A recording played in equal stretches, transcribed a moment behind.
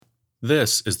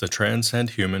This is the Transcend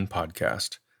Human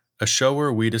podcast, a show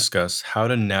where we discuss how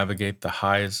to navigate the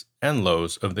highs and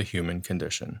lows of the human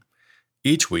condition.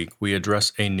 Each week, we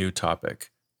address a new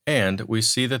topic, and we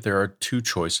see that there are two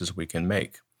choices we can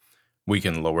make. We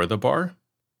can lower the bar,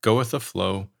 go with the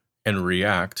flow, and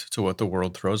react to what the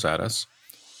world throws at us,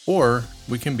 or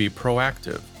we can be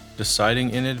proactive,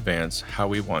 deciding in advance how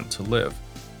we want to live,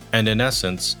 and in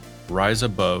essence, rise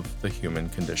above the human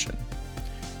condition.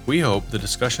 We hope the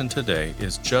discussion today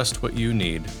is just what you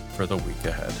need for the week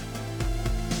ahead.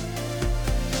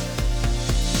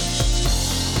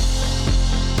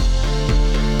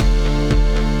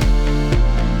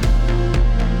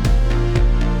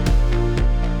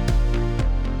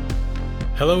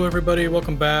 Hello, everybody.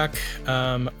 Welcome back.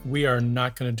 We are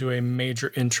not going to do a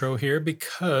major intro here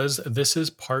because this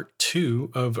is part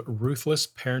 2 of Ruthless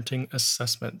Parenting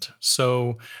Assessment.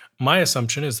 So my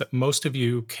assumption is that most of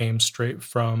you came straight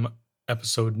from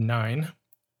episode 9,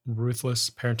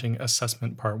 Ruthless Parenting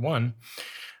Assessment Part 1.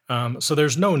 So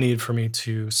there's no need for me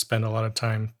to spend a lot of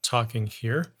time talking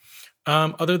here,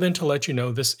 other than to let you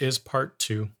know this is part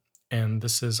 2, and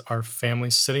this is our family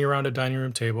sitting around a dining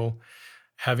room table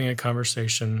having a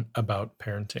conversation about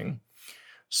parenting.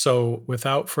 So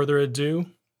without further ado,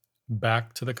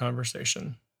 back to the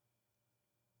conversation.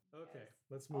 Okay,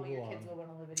 let's move All your along. kids will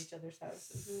want to live at each other's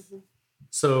houses. Mm-hmm.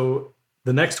 So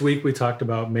the next week we talked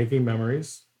about making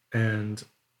memories. And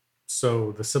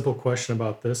so the simple question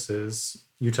about this is,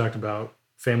 you talked about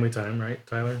family time, right,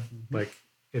 Tyler? Mm-hmm. Like,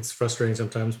 it's frustrating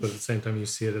sometimes, but at the same time you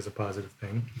see it as a positive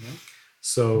thing. Mm-hmm.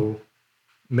 So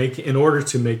in order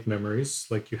to make memories,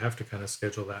 like, you have to kind of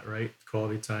schedule that, right?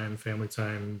 Quality time, family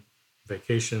time,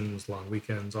 vacations, long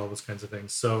weekends, all those kinds of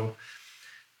things. So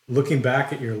looking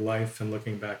back at your life and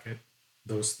looking back at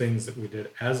those things that we did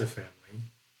as a family,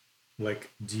 like,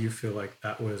 do you feel like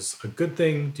that was a good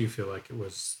thing? Do you feel like it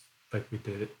was like we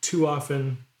did it too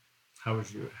often? How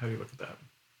do you look at that?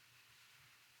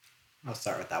 I'll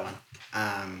start with that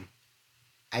one.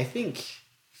 I think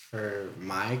for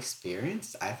my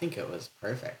experience, I think it was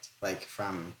perfect. Like,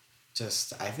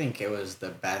 I think it was the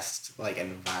best, like,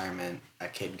 environment a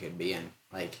kid could be in.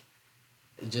 Like,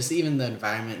 just even the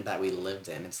environment that we lived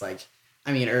in. It's like,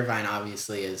 I mean, Irvine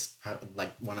obviously is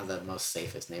like one of the most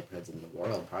safest neighborhoods in the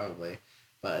world, probably.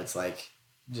 But it's like,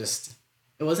 just,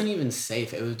 it wasn't even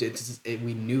safe.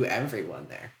 We knew everyone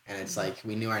there. And it's like,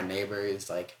 we knew our neighbors.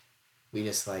 Like, we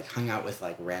just, like, hung out with,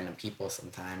 like, random people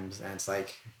sometimes. And it's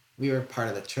like, we were part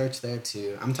of the church there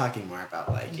too. I'm talking more about,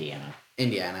 like,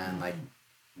 Indiana and, like,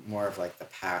 more of, like, the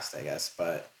past, I guess.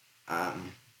 But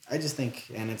I just think,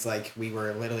 and it's like, we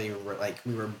were literally, like,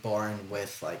 we were born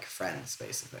with, like, friends,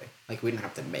 basically. Like, we didn't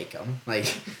have to make them.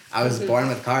 Like, I was born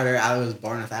with Carter. I was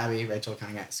born with Abby. Rachel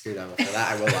kind of got screwed over for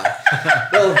that, I will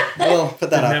lie. we'll put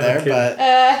that out there.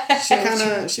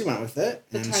 But she went with it.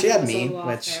 And she had me,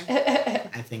 which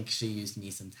I think she used me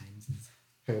sometimes as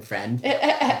her friend.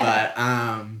 But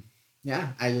yeah,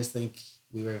 I just think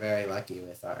we were very lucky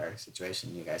with our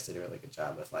situation. You guys did a really good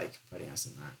job with, like, putting us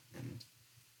in that, and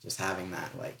just having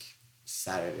that, like,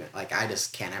 Saturday, like, I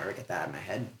just can't ever get that out of my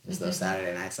head. Just those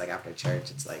Saturday nights, like, after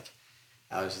church, it's like,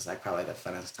 that was just, like, probably the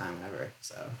funnest time ever.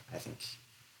 So I think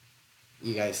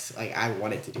you guys, like, I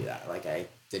wanted to do that. Like, I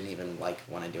didn't even, like,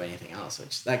 want to do anything else,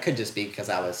 which that could just be because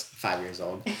I was 5 years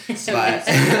old. But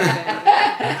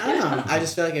I don't know. I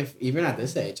just feel like if even at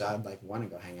this age, I'd, like, want to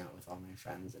go hang out with all my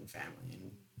friends and family,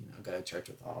 and, you know, go to church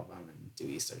with all of them and do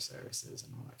Easter services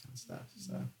and all that kind of stuff.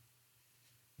 So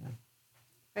yeah.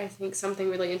 I think something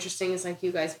really interesting is, like,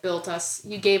 you guys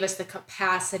you gave us the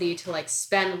capacity to, like,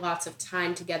 spend lots of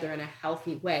time together in a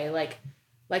healthy way.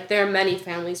 Like there are many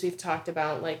families we've talked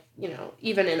about, like, you know,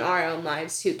 even in our own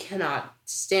lives, who cannot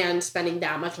stand spending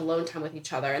that much alone time with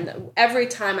each other. And every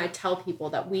time I tell people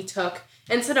that we took,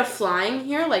 instead of flying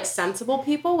here like sensible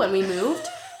people when we moved,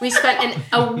 we spent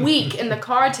a week in the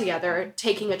car together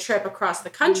taking a trip across the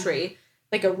country,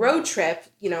 like a road trip,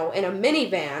 you know, in a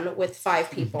minivan with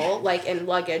 5 people, like, in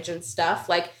luggage and stuff.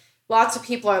 Like, lots of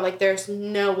people are like, there's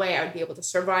no way I would be able to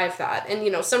survive that. And, you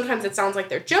know, sometimes it sounds like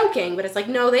they're joking, but it's like,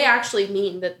 no, they actually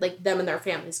mean that, like, them and their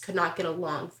families could not get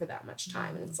along for that much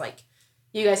time. And it's like,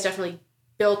 you guys definitely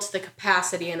built the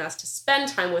capacity in us to spend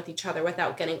time with each other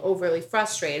without getting overly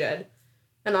frustrated.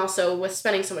 And also, with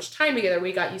spending so much time together,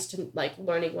 we got used to, like,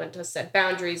 learning when to set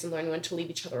boundaries and learning when to leave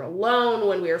each other alone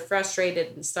when we were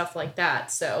frustrated and stuff like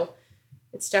that. So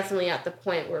it's definitely at the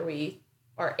point where we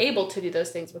are able to do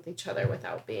those things with each other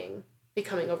without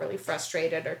becoming overly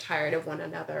frustrated or tired of one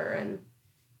another. And,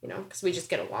 you know, because we just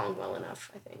get along well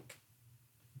enough, I think.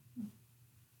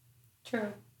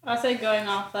 True. I say going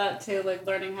off that too, like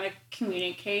learning how to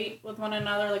communicate with one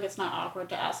another. Like it's not awkward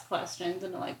to ask questions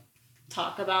and to like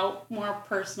talk about more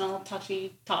personal,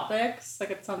 touchy topics. Like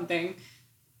it's something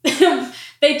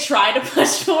they try to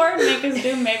push for and make us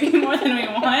do maybe more than we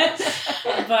want.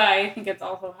 But I think it's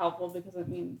also helpful because it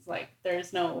means like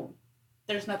there's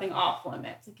nothing off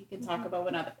limits. Like you can talk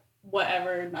about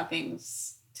whatever,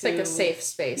 nothing's It's like a safe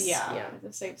space. Yeah, it's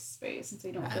a safe space, and so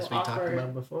you don't As feel we talked awkward.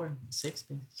 about before, safe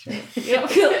space. Sure. You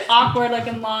don't feel awkward like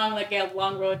in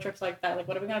long road trips like that. Like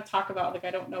what are we gonna talk about? Like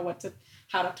I don't know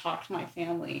how to talk to my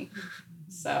family.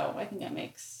 So I think that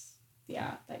makes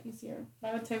that easier.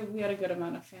 I would say we had a good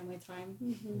amount of family time.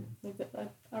 Like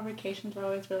our vacations were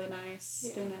always really nice.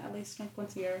 Doing it at least like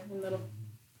once a year and little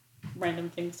random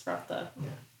things throughout the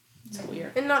school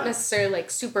year. And not necessarily like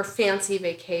super fancy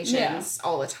vacations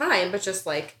all the time, but just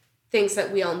like things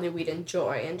that we all knew we'd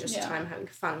enjoy and just time having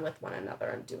fun with one another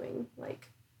and doing like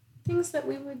things that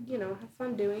we would, have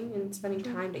fun doing and spending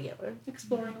time together.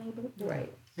 Exploring a little bit.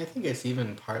 Right. I think it's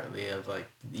even partly of like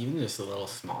even just the little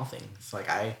small things. Like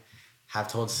I have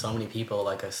told so many people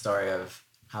like a story of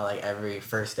how like every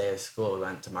first day of school we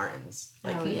went to Martin's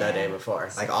the day before.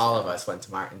 Like all of us went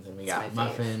to Martin's and we got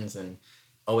muffins and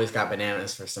always got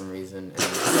bananas for some reason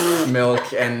and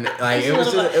milk and like it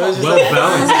was just well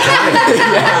balanced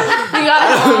diet. You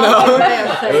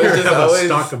got it was just Have a always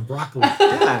stock of broccoli.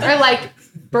 Or like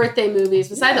birthday movies.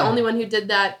 Was I the only one who did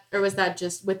that, or was that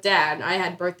just with Dad? I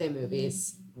had birthday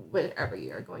movies every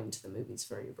year, going to the movies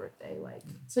for your birthday. Like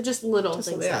so, just little things.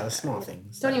 Yeah, like the that. small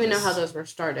things. Don't even know how those were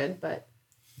started, but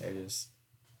they're just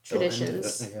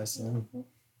traditions. I guess.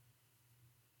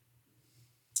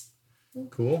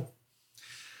 Cool.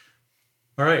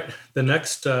 All right. The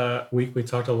next week, we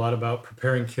talked a lot about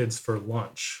preparing kids for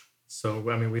lunch. So,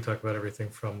 I mean, we talked about everything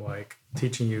from like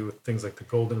teaching you things like the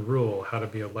golden rule, how to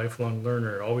be a lifelong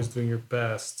learner, always doing your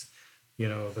best,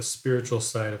 the spiritual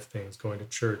side of things, going to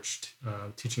church,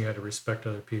 teaching you how to respect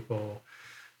other people,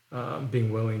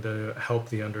 being willing to help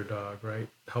the underdog, right?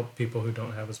 Help people who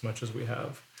don't have as much as we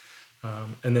have.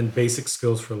 And then basic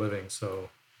skills for living. So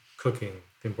cooking,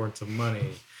 the importance of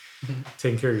money,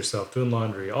 taking care of yourself, doing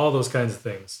laundry, all those kinds of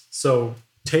things. So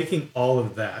taking all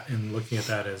of that and looking at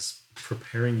that as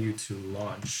preparing you to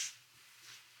launch,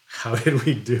 how did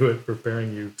we do it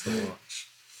preparing you to launch?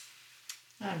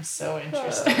 I'm so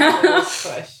interested in this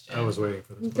question. I was waiting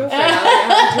for this Go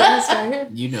question. for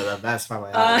it. You know that best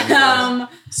probably.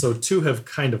 So two have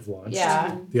kind of launched.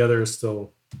 Yeah. The other is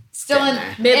still Still in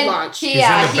Mid-launch. he's in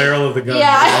the barrel of the gun.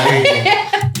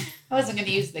 Yeah. I wasn't going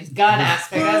to use the gun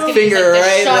aspect. I was going to use Finger like the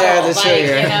right there, shovel,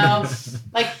 the trigger.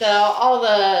 like all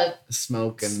the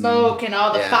Smoke and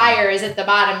all the fire is at the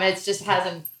bottom. It just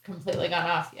hasn't completely gone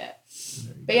off yet.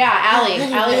 But yeah, Allie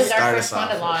was our first one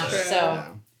to launch. So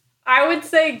I would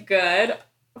say good.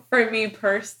 For me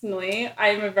personally,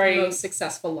 I'm a very Most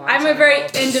successful launch. I'm a very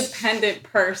independent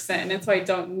person, and so I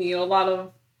don't need a lot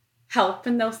of help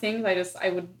in those things.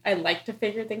 I like to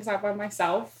figure things out by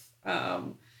myself.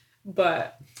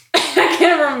 But I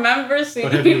can't remember seeing.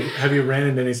 But have you ran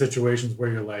into any situations where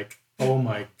you're like, oh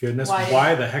my goodness,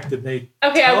 why the heck did they?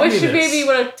 Okay, tell I wish me you this? maybe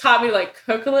would have taught me to like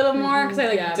cook a little more because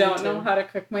I Yeah, me don't too. know how to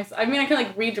cook myself. I mean, I can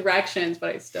like read directions,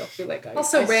 but I still feel like I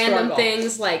Also, I random struggle.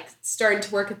 things like starting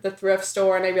to work at the thrift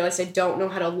store and I realized I don't know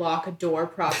how to lock a door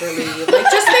properly. Like, just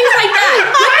things like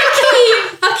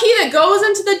that. A key that goes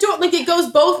into the door, like it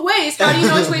goes both ways. How do you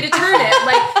know which way to turn it?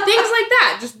 Like, things like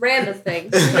that. Just random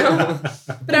things,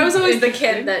 But I was always the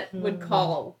kid that would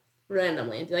call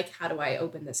randomly and be like, how do I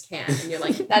open this can? And you're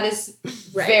like, that is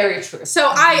Right. very true.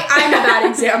 so I'm a bad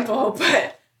example,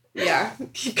 but yeah.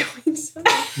 Keep going.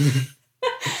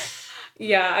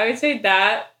 Yeah, I would say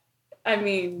that. I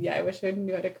mean, yeah, I wish I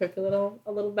knew how to cook a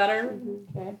little better.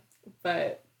 Okay.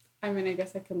 But I mean, I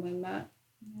guess I can learn that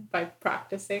by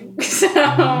practicing.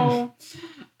 So,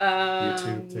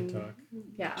 YouTube, TikTok.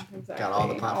 Yeah, exactly. Got all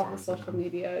the platforms all the social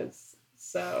medias.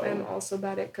 So I'm also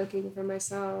bad at cooking for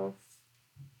myself.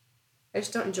 I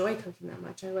just don't enjoy cooking that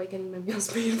much. I like getting my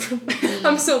meals made from.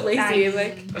 I'm so lazy.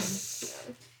 Like,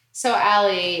 So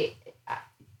Allie,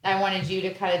 I wanted you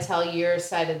to kind of tell your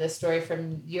side of the story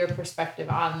from your perspective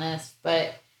on this,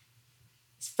 but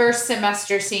first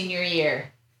semester senior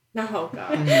year, no, God.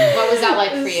 what was that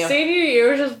like for you? Senior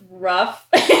year was just rough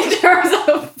in terms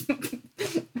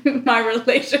of my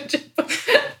relationship with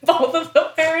both of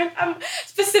the parents.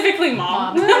 Specifically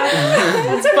mom.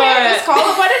 That's okay. But- Just call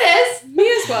it what it is. Me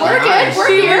as well. We're good. We're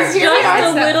She here. was Here we just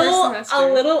are. That first a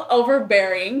semester. little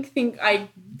overbearing. I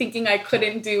thinking I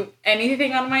couldn't do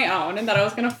anything on my own and that I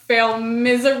was going to fail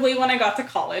miserably when I got to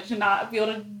college and not be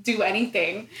able to do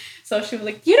anything. So she was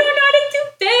like, you don't know how to do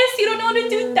this. You don't know how to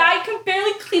do that. You can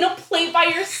barely clean a plate by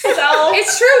yourself.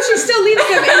 It's true. She still leaves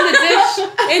them in the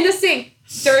dish, in the sink,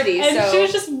 dirty. And so she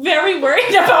was just very worried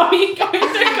about me going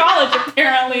through college,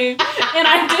 apparently. And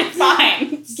I did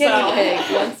fine. guinea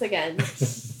pig once again.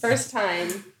 First time.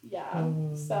 Yeah.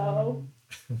 So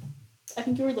I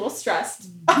think you were a little stressed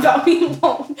about me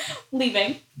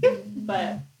leaving.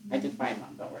 But I did fine,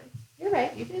 Mom. Don't worry. You're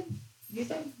right. You did. You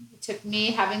did. It took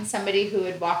me having somebody who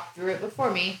had walked through it before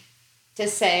me to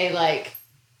say, like,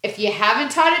 if you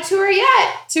haven't taught it to her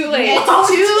yet, Too late. it's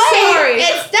too late. Sorry.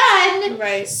 It's done.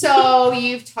 Right. So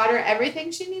you've taught her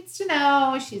everything she needs to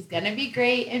know. She's going to be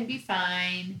great and be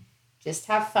fine. Just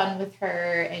have fun with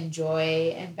her,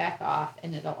 enjoy, and back off,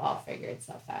 and it'll all figure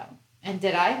itself out. And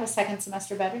did I? Was second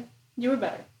semester better? You were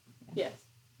better. Yes.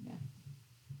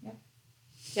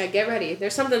 Yeah, get ready.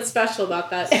 There's something special about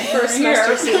that first Here.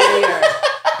 semester senior year.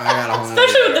 I got a whole nother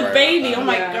Especially with the story baby. about Oh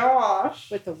my Yeah.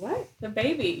 gosh. With the what? The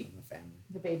baby. the family.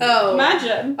 The baby. Oh.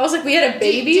 Imagine. I was like, we had a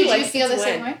baby? Did like, you feel the since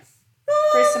same when? way?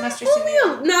 First semester senior year?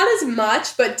 Only not as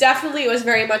much, but definitely it was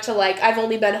very much a like, I've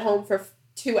only been home for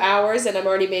 2 hours and I'm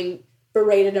already being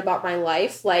berated about my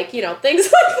life. Like, you know, things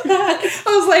like that.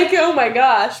 I was like, oh my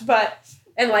gosh. But,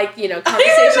 and like, you know,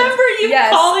 conversations. I remember you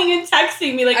Yes. calling and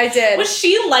texting me like, I did. was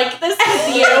she like this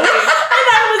with you? And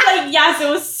I was like, yes, it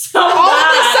was so All of a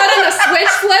bad. sudden the switch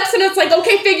flips and it's like,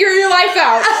 okay, figure your life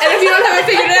out. And if you don't have it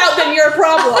figured out, then you're a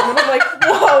problem. And I'm like,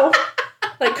 whoa.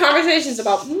 Like conversations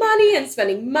about money and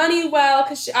spending money well,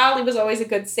 because Ali was always a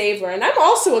good saver, and I'm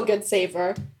also a good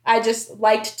saver. I just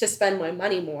liked to spend my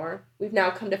money more. We've now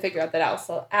come to figure out that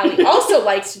Ali also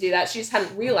likes to do that. She just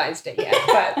hadn't realized it yet.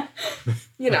 But,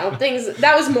 you know, things,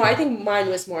 that was more, I think mine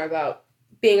was more about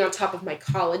being on top of my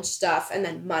college stuff and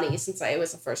then money, since it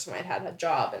was the first time I'd had a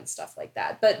job and stuff like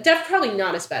that. But probably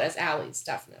not as bad as Ali's,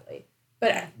 definitely.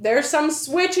 But there's some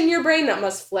switch in your brain that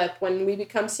must flip when we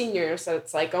become seniors. So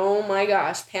it's like, oh my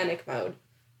gosh, panic mode.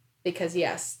 Because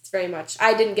yes, it's very much,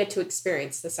 I didn't get to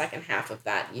experience the second half of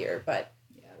that year, but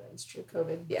Yeah, that's true.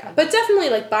 COVID. yeah. But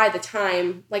definitely like by the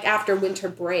time, like after winter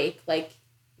break, like,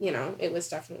 you know, it was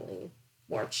definitely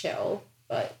more chill.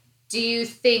 But Do you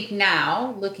think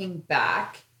now, looking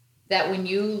back, that when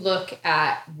you look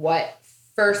at what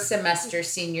first semester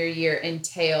senior year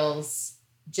entails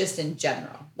just in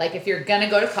general, like if you're gonna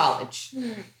go to college,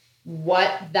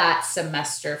 what that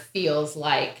semester feels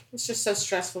like, it's just so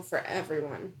stressful for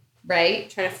everyone. right?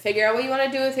 Trying to figure out what you want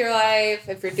to do with your life.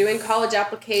 If you're doing college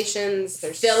applications,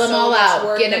 there's Fill them so all much out,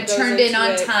 work get that them goes turned in into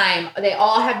on it. time. They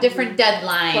all have different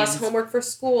deadlines. Plus homework for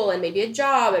school and maybe a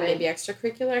job and Right. maybe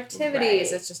extracurricular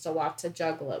activities. Right. It's just a lot to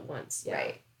juggle at once.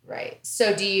 Yeah. Right.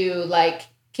 So do you like,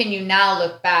 can you now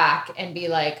look back and be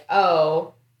like,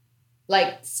 oh,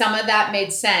 like some of that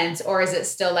made sense, or is it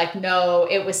still like, no,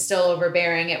 it was still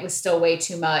overbearing, it was still way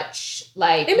too much?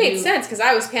 Like It made sense because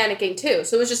I was panicking too.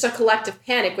 So it was just a collective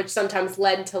panic, which sometimes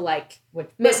led to like which,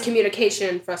 miscommunication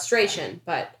and frustration.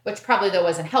 But which probably though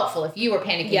wasn't helpful. If you were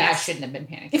panicking, Yes. I shouldn't have been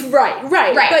panicking. right.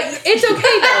 Right. But it's okay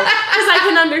though because I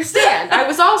can understand. I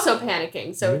was also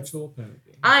panicking, so Mutual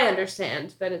panicking. I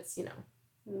understand that it's, you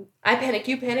know, I panic,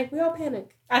 you panic, we all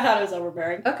panic. I thought it was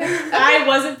overbearing. Okay. I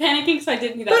wasn't panicking, so I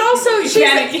didn't need But other also, people to be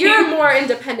panicking. you're a more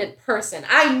independent person.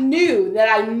 I knew that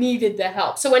I needed the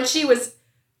help. So when she was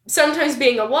sometimes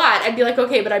being a lot, I'd be like,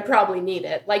 okay, but I probably need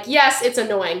it. Like, yes, it's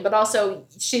annoying, but also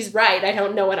she's right. I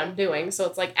don't know what I'm doing. So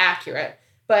it's like accurate.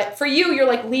 But for you, you're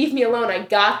like, leave me alone. I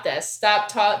got this. Stop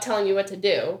telling you what to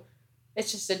do.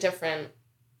 It's just a different.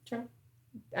 Sure.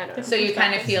 I don't know. So you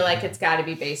kind of feel like it's got to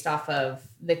be based off of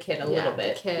the kid a little the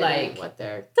bit, kid and like what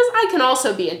they're, because I can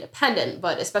also be independent,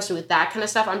 but especially with that kind of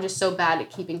stuff, I'm just so bad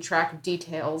at keeping track of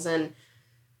details. And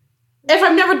if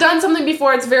I've never done something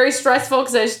before, it's very stressful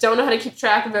because I just don't know how to keep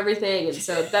track of everything. And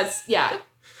so that's, yeah.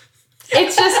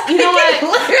 It's just, you know I can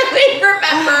what? literally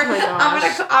remember. Oh my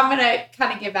gosh. I'm gonna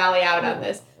kind of give Allie out on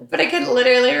this, but I can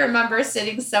literally remember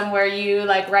sitting somewhere you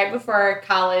like right before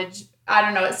college. I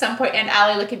don't know, at some point, and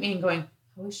Allie looked at me and going,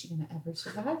 "How is she gonna ever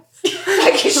survive?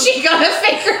 Like, is she gonna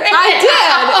figure it I did,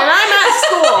 out?" and I'm at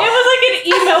school. It was like an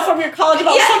email from your college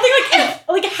about Yeah. something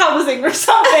like housing or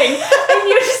something, and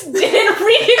you just didn't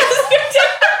read it because you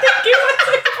didn't think it was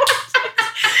important.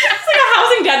 It's like a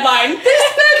housing deadline. They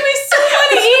send me so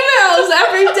many emails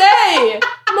every day.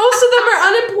 Most of them are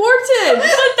unimportant.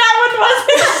 But that one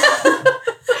wasn't.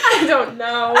 I don't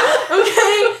know.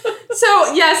 Okay.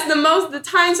 So yes, the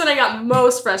times when I got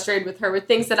most frustrated with her were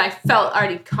things that I felt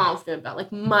already confident about,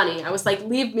 like money. I was like,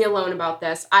 leave me alone about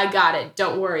this. I got it.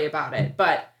 Don't worry about it.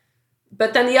 But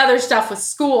But then the other stuff with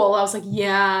school, I was like,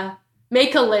 yeah,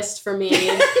 make a list for me.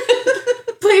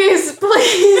 Please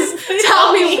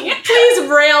tell me, please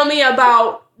rail me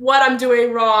about what I'm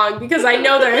doing wrong, because I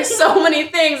know there are so many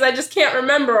things, I just can't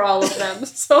remember all of them.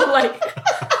 So, like,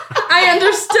 I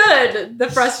understood the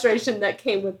frustration that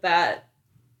came with that.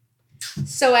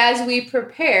 So as we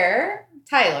prepare,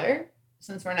 Tyler,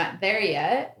 since we're not there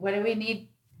yet, what do we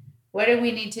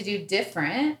need to do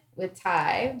different with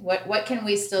Ty? What can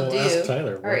we still do? Ask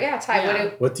Tyler. Ty, Yeah.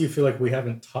 What do you feel like we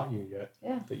haven't taught you yet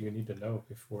Yeah. that you need to know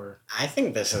before? I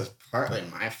think this is partly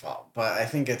my fault, but I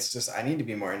think it's just I need to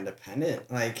be more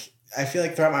independent. Like, I feel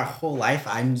like throughout my whole life,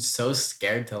 I'm so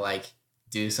scared to like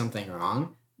do something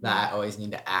wrong that I always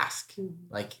need to ask,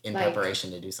 like in Like-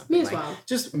 preparation to do something. Me as like, well.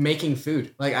 just making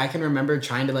food. Like, I can remember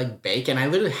trying to like bake, and I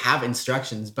literally have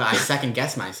instructions, but I second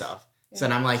guess myself. So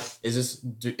then I'm like, is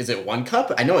it 1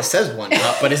 cup? I know it says 1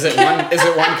 cup, but is it 1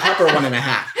 cup or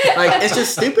 1.5? Like, it's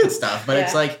just stupid stuff. But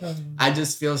it's Yeah. like, I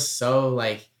just feel so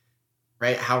like,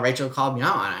 right, how Rachel called me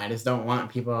out on it. I just don't want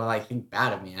people to like think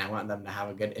bad of me, and I want them to have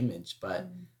a good image. But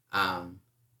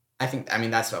I think,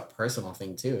 that's a personal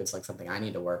thing too. It's like something I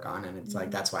need to work on, and it's like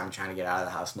that's why I'm trying to get out of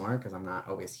the house more, because I'm not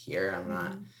always here. I'm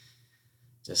not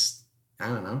just, I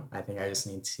don't know. I think I just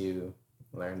need to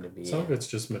learn to be. Some of it's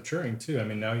just maturing too. I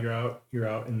mean, now you're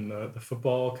out in the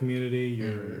football community.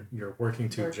 You're working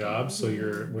two jobs, so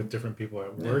you're with different people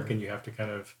at work, and you have to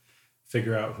kind of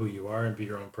figure out who you are and be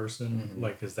your own person.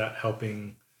 Like, is that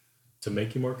helping to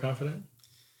make you more confident?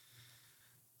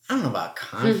 I don't know about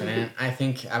confident. I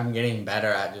think I'm getting better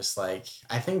at just like,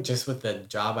 I think just with the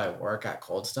job I work at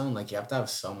Cold Stone, like you have to have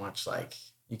so much, like,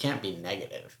 you can't be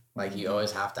negative. Like, you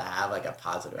always have to have like a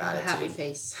positive A happy attitude.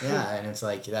 face. Yeah, and it's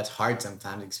like, that's hard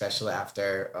sometimes, especially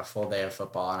after a full day of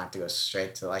football, and I have to go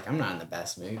straight to like, I'm not in the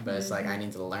best mood, but it's like, I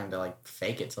need to learn to like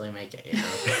fake it till you make it, you know?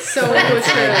 So true.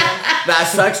 That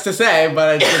sucks to say,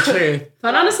 but it's the truth.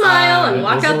 Put on a smile and It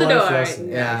walk is out a the life door. lesson,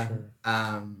 for Yeah.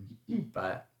 sure.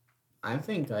 But I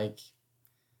think like,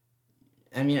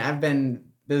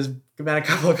 there's been a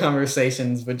couple of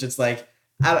conversations, which it's like,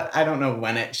 I don't know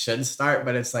when it should start,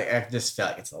 but it's like, I just feel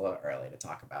like it's a little early to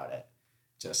talk about it.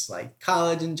 Just like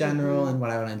college in general and what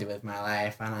I want to do with my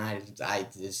life. And I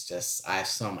have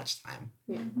so much time,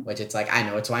 which it's like, I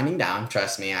know it's winding down.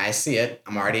 Trust me. I see it.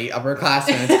 I'm already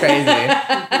upperclassmen. It's crazy,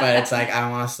 but it's like,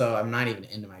 I'm not even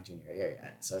into my junior year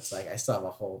yet. So it's like, I still have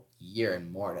a whole year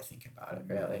and more to think about it,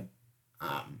 really.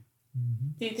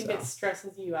 Do you think So. it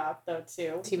stresses you out though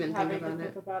too? To even think having about to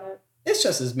it. think about it. It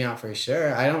stresses me out for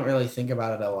sure. I don't really think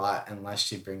about it a lot unless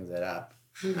she brings it up.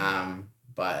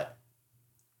 But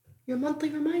Your monthly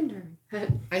reminder.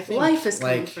 I think Life is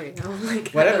coming like for you now. Like,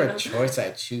 whatever choice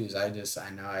I choose, I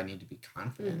know I need to be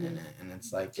confident in it, and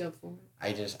it's like go for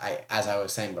it. as I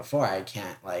was saying before, I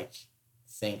can't like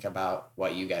think about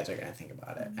what you guys are gonna think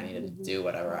about it. I need to do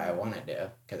whatever I want to do,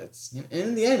 because it's,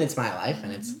 in the end, it's my life,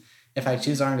 and it's, if I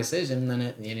choose the wrong decision, then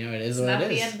it is It's what not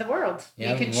it is. the end of the world. You You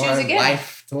have can more choose again.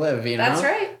 life to live. You know. That's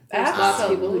right. There's lots of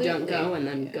people who Absolutely. don't go and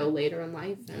then go later in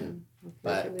life. And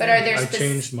But are there I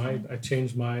spec-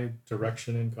 changed my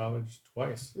direction in college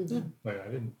twice. Like,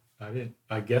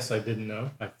 I guess I didn't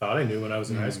know. I thought I knew when I was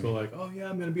in high school, like, oh yeah,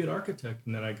 I'm gonna be an architect,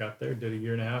 and then I got there, did a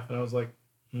year and a half, and I was like,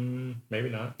 maybe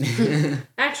not.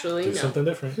 Actually, Do no. something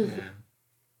different.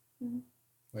 Yeah.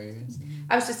 What are you gonna say?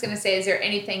 I was just going to say, is there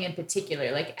anything in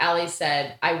particular? Like Allie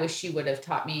said, I wish you would have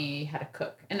taught me how to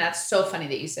cook. And that's so funny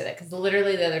that you say that, because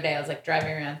literally the other day I was like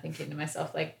driving around thinking to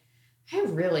myself, like, I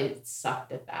really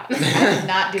sucked at that. I did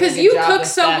not do a Because good you job cook with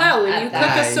so them well and at you cook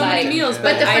that. us so many Like, meals.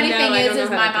 But the I funny know thing I don't is know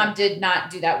how my to mom cook. did not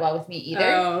do that well with me either.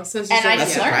 Oh, so she's And I That's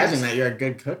just learned. surprising that you're a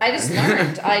good cook. I just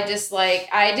learned.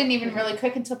 I didn't even really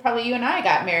cook until probably you and I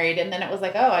got married. And then it was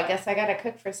like, oh, I guess I got to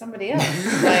cook for somebody else.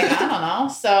 Like, I don't know.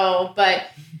 So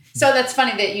that's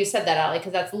funny that you said that, Allie,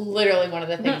 because that's literally one of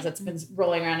the things that's been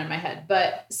rolling around in my head.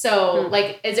 But so,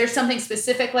 like, is there something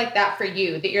specific like that for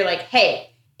you that you're like, hey,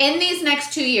 in these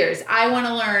next 2 years, I want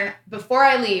to learn, before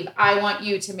I leave, I want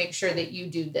you to make sure that you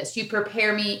do this. You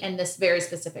prepare me in this very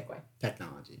specific way.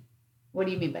 Technology. What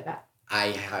do you mean by that?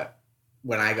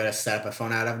 When I go to set up a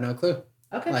phone, I'd have no clue.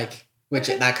 Okay. Like,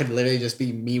 that could literally just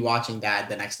be me watching Dad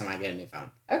the next time I get a new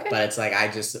phone. Okay. But it's like,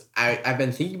 I've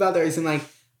been thinking about the reason, like,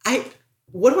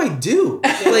 what do I do?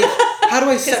 Like, how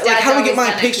do I set, like, Dad's how do I get always my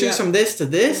done it, pictures yeah. from this to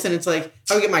this? And it's like,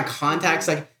 how do I get my contacts?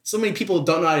 Like, so many people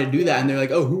don't know how to do that. And they're like,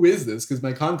 oh, who is this? Because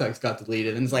my contacts got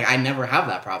deleted. And it's like, I never have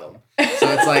that problem. So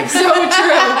it's like, So true.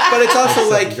 but it's also I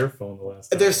set like, your phone the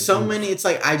last time. there's so many, it's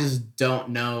like, I just don't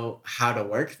know how to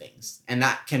work things. And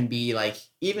that can be like,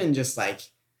 even just like,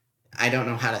 I don't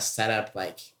know how to set up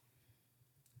like,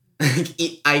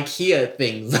 IKEA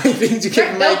things, like things you get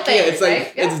from Built IKEA. things, It's like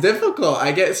right? Yeah. it's difficult.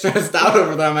 I get stressed out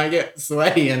over them. I get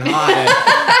sweaty and hot.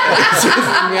 It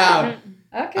stresses me out.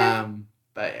 Okay.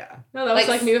 But yeah. No, that was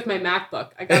Like- like me with my MacBook.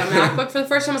 I got a MacBook for the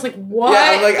first time. I was like, what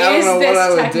Yeah, I'm like, I is don't know this what I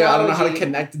would technology? do. I don't know how to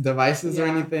connect devices or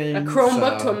Yeah. anything. A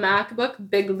Chromebook so, to a MacBook,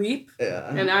 big leap. Yeah.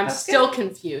 And I'm That's still good.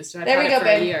 confused. I've There had we it go, for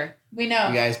babe. a year. We know.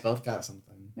 You guys both got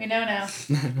something. We know now.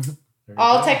 There you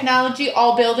All go. technology,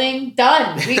 all building,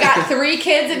 done. We got 3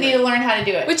 kids and need to learn how to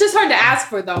do it. Which is hard to ask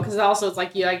for though, because also it's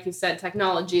like you said,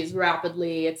 technology is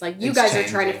rapidly. It's like you It's guys are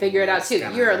trying to changing. figure it out It's too.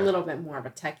 gonna- You're a little bit more of a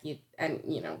techie, and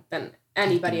than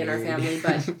anybody in our family.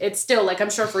 But it's still like I'm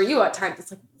sure for you at times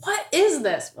it's like, what is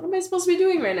this? What am I supposed to be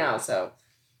doing right now? So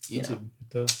YouTube. It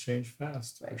does change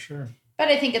fast for sure. But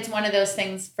I think it's one of those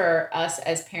things for us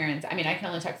as parents. I mean, I can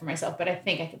only talk for myself, but I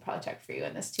think I could probably talk for you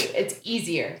in this too. It's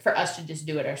easier for us to just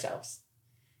do it ourselves.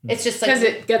 It's just like because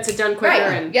it gets it done quicker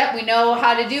right. and Yep, we know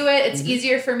how to do it. It's Mhm.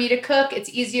 easier for me to cook. It's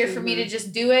easier for me to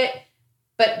just do it.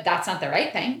 But that's not the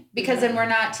right thing because then we're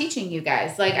not teaching you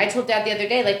guys. Like I told Dad the other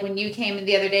day, like when you came in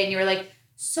the other day and you were like,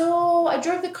 so I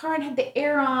drove the car and had the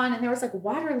air on and there was like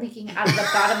water leaking out of the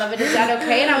bottom of it. Is that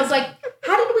okay? And I was like,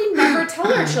 how did we never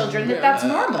tell our children that that's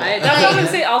normal? That's That's what I'm Like,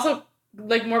 gonna say. Also,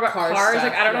 like more about Car cars. stuff,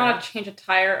 Like I don't know yeah. how to change a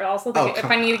tire. Also, Oh, like if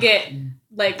come I need to get I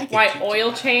like could why teach you oil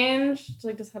that. changed,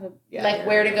 like just how to like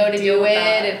where to go to deal do with it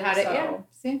that, and how to so. yeah.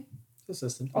 See?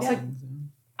 Assistant. Also, Yeah.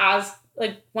 As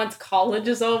like once college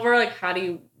is over, like how do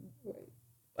you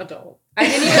adult? I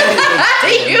didn't even How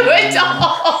do you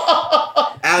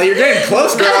adult? Allie, you're getting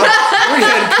close, girl. You're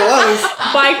getting close.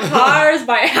 Buy cars,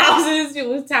 buy houses, you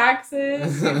lose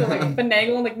taxes, you have to like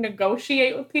finagle and like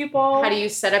negotiate with people. how do you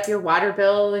set up your water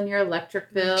bill and your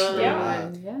electric bill? Yeah.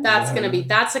 And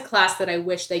that's a class that I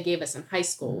wish they gave us in high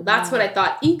school. That's what I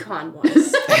thought econ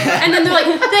was. And then they're like,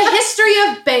 the history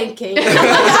of banking. I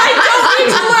don't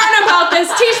need to learn about this.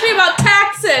 Teach me about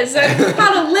taxes and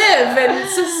how to live and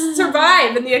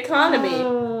survive in the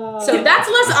economy. So that's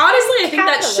less, honestly, I think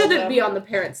that shouldn't be on the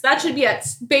parents. That should be at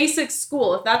basic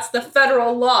school. If that's the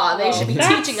federal law, they should be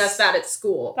That's- teaching us that at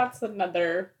school. That's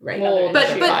another Right. whole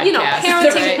But issue. podcast.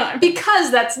 parenting, Right.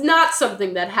 because that's not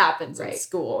something that happens in Right.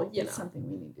 school, It's something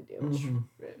we need to do. Mhm.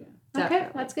 Okay,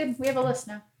 Definitely. that's good. We have a list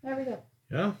now. There we go.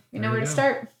 Yeah. We there know where you to go.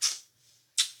 start.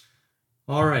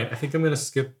 All right. I think I'm going to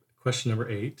skip question number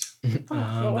 8. what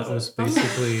That was was it?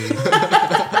 basically.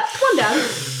 One down.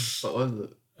 What was it?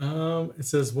 It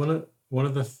says one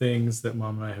of the things that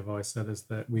Mom and I have always said is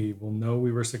that we will know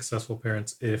we were successful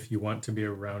parents if you want to be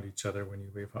around each other when you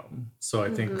leave home. So I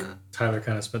think Mhm. Tyler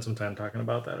kind of spent some time talking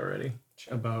about that already,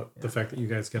 about the fact that you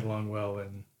guys get along well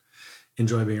and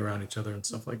enjoy being around each other and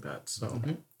stuff like that. So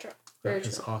Mhm. True. that Very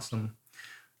is true. awesome.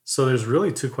 So there's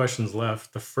really 2 questions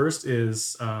left. The first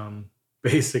is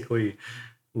basically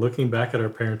looking back at our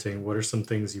parenting, what are some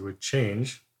things you would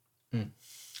change?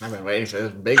 I've been waiting for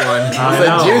this big one. It's I a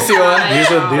know. juicy one.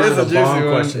 These are It's a the bomb juicy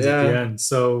one, questions at the yeah. end.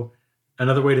 So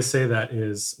another way to say that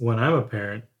is when I'm a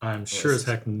parent, I'm sure as Yes.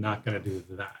 heck not going to do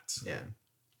that. Yeah.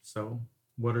 So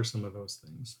what are some of those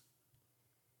things?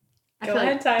 I Go feel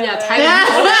ahead, like, Tyler. yeah,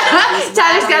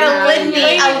 Tyler's got a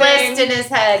litany, Yeah. a list in his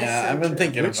head. Yeah, I've been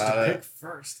thinking about it.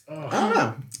 first? I don't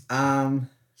know.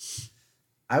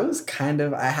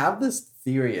 I have this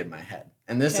theory in my head,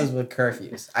 and this Okay. is with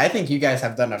curfews. I think you guys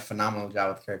have done a phenomenal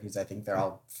job with curfews. I think they're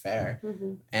all fair.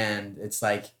 Mhm. And it's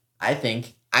like, I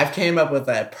think I've came up with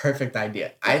a perfect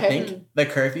idea. I Okay. think the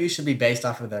curfew should be based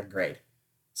off of their grade.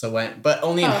 But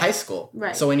only in Oh, high school.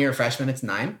 right. So when you're a freshman, it's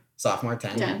 9, sophomore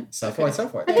 10, 10. so Okay. forth, so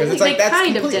forth. I think Because it's they like that's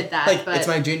kind of complete- did that, Like but- it's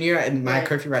my junior year, and my Right.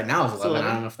 curfew right now is It's 11. I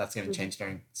 11. don't know if that's going to Mhm. change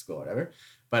during school or whatever.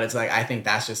 But it's like I think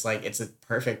that's just like it's a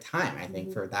perfect time. I think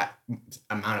Mhm. for that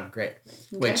amount of grade.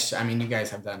 Which I mean, you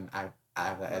guys have done. I've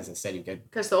as I said, you could.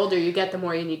 Because the older you get, the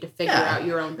more you need to figure Yeah. out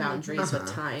your own boundaries with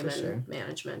Uh-huh, time for and sure.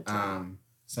 management.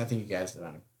 So I think you guys have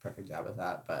done a perfect job with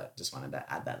that. But just wanted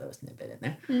to add that little snippet in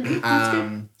there.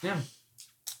 Yeah.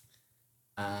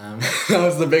 That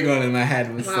was the big one in my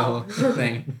head was Wow. the whole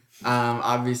thing.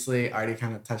 Obviously, already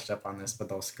kind of touched up on this with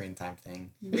the whole screen time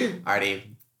thing.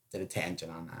 Already did a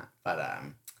tangent on that, but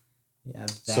yeah.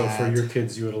 So for that- your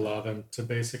kids, you would allow them to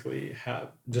basically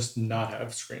just not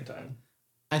have screen time.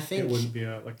 I It think wouldn't be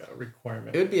a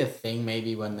requirement. it would be a thing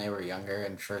maybe when they were younger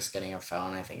and first getting a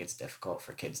phone. I think it's difficult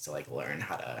for kids to like learn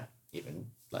how to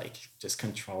even like just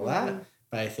control that.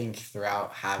 But I think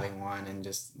throughout having one and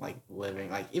just like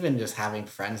living, like even just having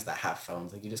friends that have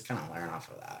phones, like you just kind of learn off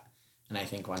of that. And I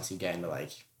think once you get into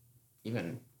like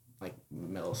even like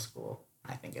middle school,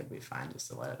 I think it'd be fine just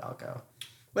to let it all go.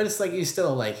 But it's like you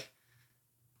still like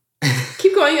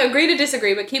Keep going. Agree to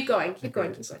disagree, but keep going. Keep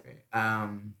going. Keep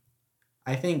going.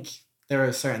 I think there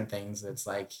were certain things that's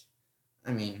like,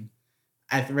 I mean,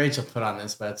 Rachel put on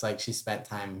this, but it's like she spent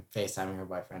time FaceTiming her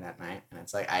boyfriend at night, and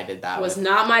it's like I did that. It was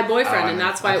not my boyfriend, and I mean,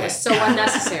 that's why it was so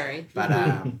unnecessary. But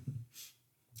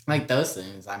like those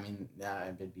things, I mean, yeah,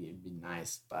 it'd be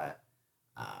nice, but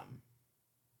I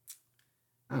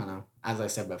don't know. As I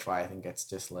said before, I think it's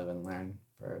just live and learn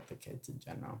for the kids in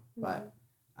general. But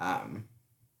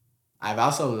I've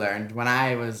also learned when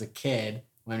I was a kid,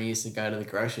 when we used to go to the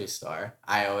grocery store,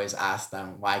 I always asked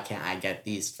them, why can't I get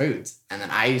these foods? And then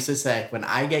I used to say, when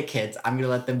I get kids, I'm going to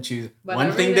let them choose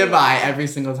one thing to buy every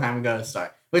single time we go to the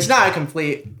store. Which now I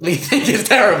completely think is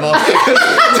terrible.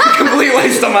 It's a complete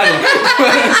waste of money.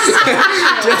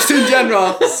 Just in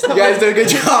general, you guys did a good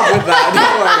job with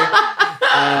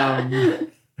that. Don't worry.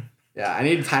 Yeah, I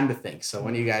need time to think. So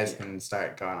when you guys can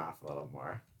start going off a little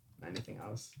more. Anything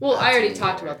else? Well, I already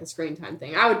talked about the screen time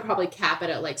thing. I would probably cap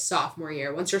it at like sophomore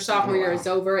year. Once your sophomore year is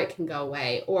over, it can go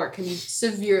away, or it can be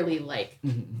severely like,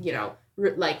 you know,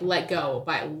 like let go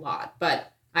by a lot.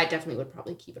 But I definitely would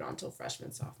probably keep it on until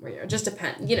freshman, sophomore year. Just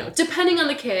depending on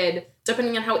the kid,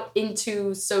 depending on how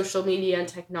into social media and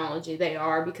technology they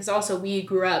are. Because also we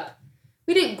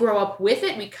didn't grow up with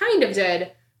it. We kind of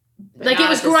did. But like it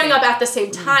was growing up at the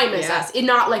same time as us. It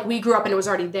not like we grew up and it was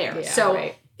already there. Yeah, so.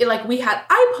 Right. Like we had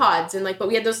iPods and like, but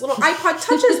we had those little iPod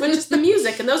touches with just the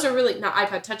music, and those are really not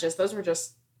iPod touches. Those were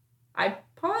just iPod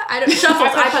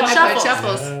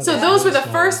shuffles. Yeah, so those were the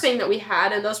first thing that we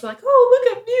had, and those were like, oh,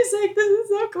 look at music, this is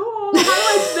so cool. How do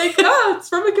I think? Oh, it's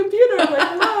from a computer. I'm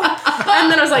like, wow.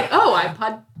 And then I was like, oh,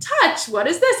 iPod Touch. What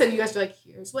is this? And you guys were like,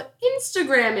 here's what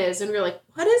Instagram is, and we were like,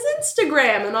 what is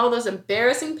Instagram? And all those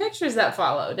embarrassing pictures that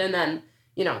followed, and then.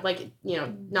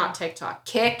 Not TikTok,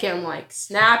 Kik and like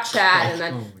Snapchat and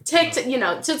then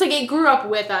TikTok, so it's like it grew up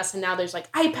with us, and now there's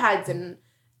like iPads and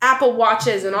Apple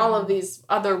Watches and all of these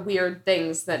other weird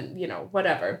things that,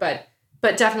 whatever. But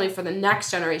definitely for the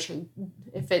next generation,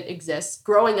 if it exists,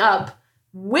 growing up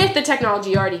with the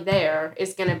technology already there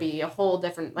is going to be a whole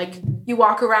different, like you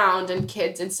walk around and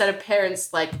kids, instead of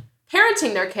parents like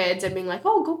parenting their kids and being like,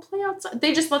 oh, go play outside,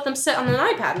 they just let them sit on an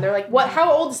iPad and they're like, what,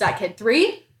 how old is that kid?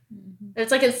 3? And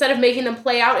it's like, instead of making them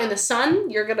play out in the sun,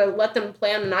 you're going to let them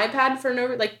play on an iPad for no,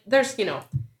 like, there's,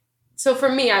 So for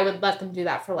me, I would let them do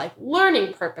that for, like,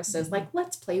 learning purposes. Like,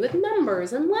 let's play with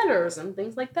numbers and letters and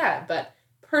things like that. But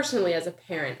personally, as a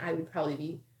parent, I would probably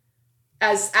be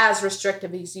as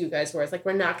restrictive as you guys were. It's like,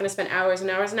 we're not going to spend hours and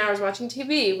hours and hours watching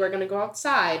TV. We're going to go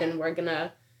outside and we're going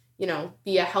to,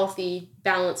 be a healthy,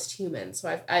 balanced human.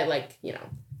 So I like,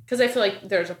 because I feel like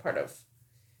there's a part of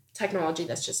technology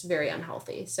that's just very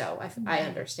unhealthy. So I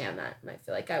understand that. And I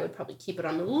feel like I would probably keep it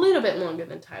on a little bit longer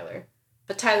than Tyler.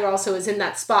 But Tyler also is in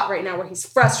that spot right now where he's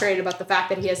frustrated about the fact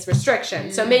that he has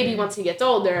restrictions. So maybe once he gets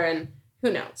older, and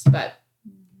who knows. But,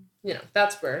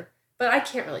 that's where. But I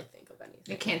can't really think of anything.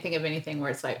 You can't think of anything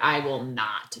where it's like, I will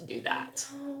not do that.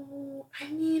 No. I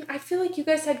mean, I feel like you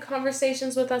guys had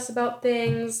conversations with us about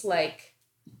things like,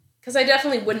 because I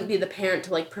definitely wouldn't be the parent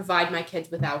to, like, provide my kids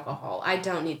with alcohol. I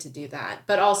don't need to do that.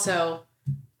 But also,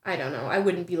 I don't know. I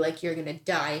wouldn't be like, you're going to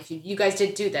die if you guys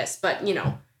did do this. But,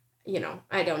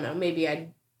 I don't know. Maybe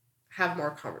I'd have more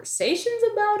conversations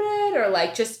about it, or,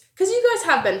 like, just... Because you guys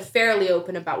have been fairly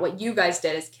open about what you guys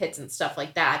did as kids and stuff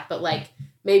like that. But, like,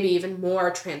 maybe even more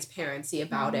transparency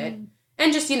about it.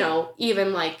 And just,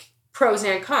 even, like, pros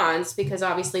and cons. Because,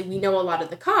 obviously, we know a lot of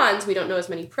the cons. We don't know as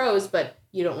many pros, but...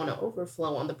 You don't want to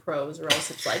overflow on the pros, or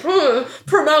else it's like,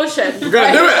 promotion. We're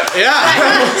going to do it.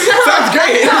 Yeah. Sounds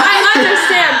great. So I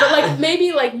understand, but like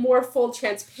maybe like more full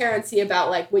transparency about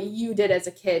like what you did as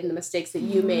a kid and the mistakes that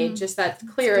you made. Just that's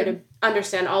clearer to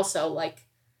understand. Also, like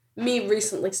me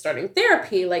recently starting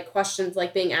therapy, like questions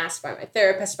like being asked by my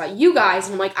therapist about you guys.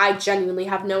 And I'm like, I genuinely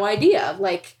have no idea.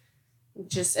 Like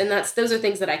those are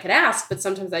things that I could ask, but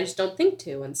sometimes I just don't think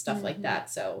to and stuff like that.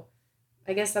 So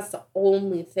I guess that's the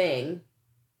only thing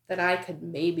that I could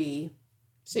maybe...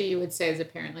 So you would say as a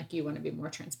parent, like, you want to be more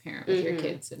transparent with your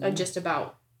kids. And just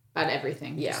about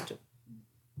everything. Yeah.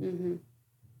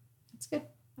 That's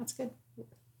good.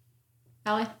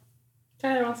 Allie?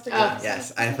 Tyler wants to go.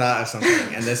 Yes, I thought of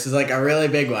something, and this is like a really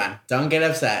big one. Don't get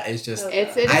upset. It's just... I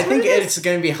think it's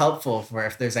going to be helpful for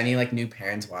if there's any, like, new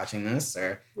parents watching this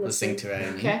or listening to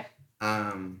it. Okay.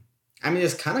 I mean,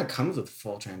 this kind of comes with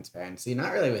full transparency.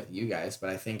 Not really with you guys, but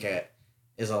I think it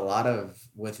is a lot of,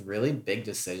 with really big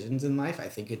decisions in life, I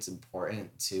think it's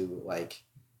important to, like,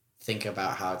 think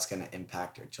about how it's going to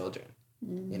impact your children,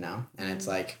 And it's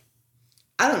like,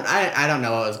 I don't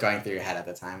know what was going through your head at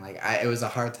the time. Like, it was a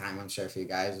hard time, I'm sure, for you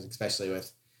guys, especially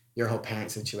with your whole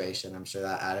parent situation. I'm sure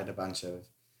that added a bunch of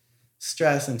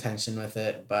stress and tension with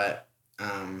it. But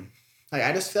like,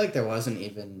 I just feel like there wasn't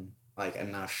even like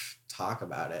enough talk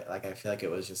about it. Like, I feel like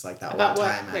it was just like that About one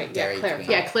what? time at Right, yeah, Dairy clarify.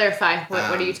 Queen. Yeah, clarify.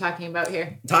 What are you Um, talking about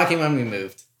here? Talking when we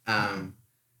moved.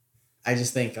 I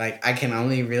just think like I can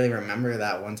only really remember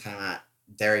that one time at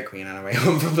Dairy Queen on our way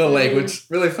home from the lake, which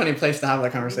really funny place to have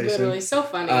that conversation. Literally so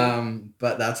funny.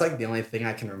 But that's like the only thing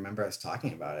I can remember us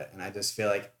talking about it, and I just feel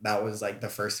like that was like the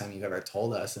first time you ever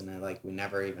told us, and then like we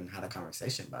never even had a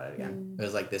conversation about it again. It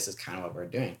was like, this is kind of what we're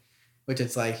doing, which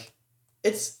it's like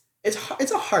it's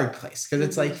a hard place because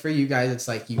it's like for you guys, it's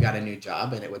like you got a new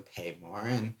job and it would pay more,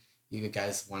 and you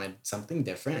guys wanted something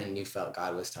different, and you felt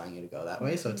God was telling you to go that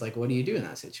way. So it's like, what do you do in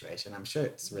that situation? I'm sure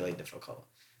it's really difficult.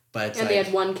 But it's and like, they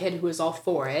had one kid who was all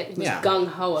for it. He was Yeah.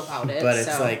 gung-ho about it. but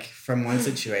it's so. like from one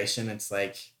situation, it's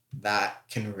like that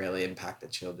can really impact a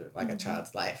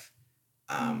child's life.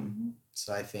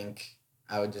 So I think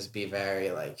I would just be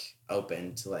very like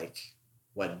open to like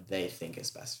what they think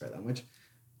is best for them, which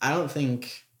I don't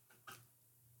think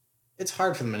it's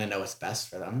hard for them to know what's best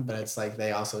for them, but it's like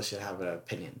they also should have an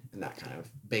opinion in that kind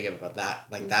of big of a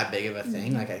that big of a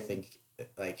thing. Like I think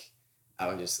like I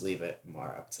would just leave it more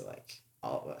up to like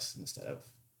all of us instead of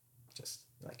just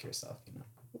like yourself,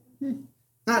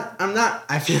 I'm not.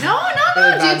 I feel No,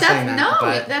 really dude. bad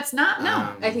saying That's not.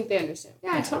 No. I think they understand.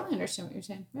 Yeah, I totally understand what you're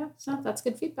saying. Yeah, so that's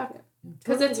good feedback.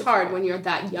 Because it's hard when you're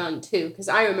that young, too. Because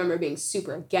I remember being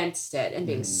super against it and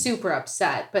being super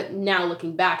upset. But now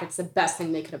looking back, it's the best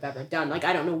thing they could have ever done. Like,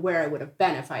 I don't know where I would have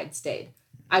been if I had stayed.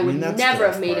 I would that's never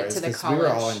the have made rough it to part, the is 'cause college. We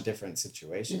were all in different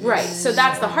situations. Right. So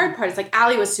that's the hard part. It's like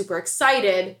Allie was super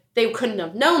excited. They couldn't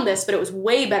have known this, but it was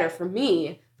way better for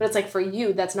me. But it's like for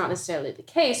you, that's not necessarily the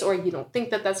case, or you don't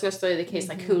think that that's necessarily the case.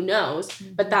 Like, who knows?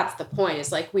 But that's the point.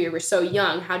 It's like we were so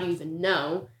young. How do you even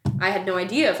know? I had no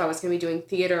idea if I was going to be doing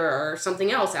theater or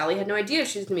something else. Allie had no idea if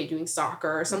she was going to be doing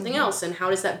soccer or something else. And how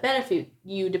does that benefit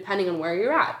you depending on where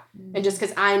you're at? And just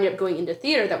because I ended up going into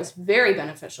theater, that was very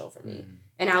beneficial for me.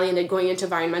 And Allie ended up going into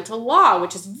environmental law,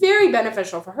 which is very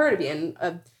beneficial for her to be in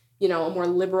a more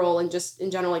liberal and just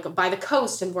in general, like by the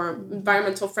coast and more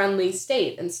environmental friendly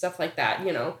state and stuff like that.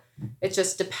 It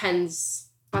just depends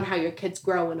on how your kids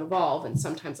grow and evolve. And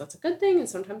sometimes that's a good thing and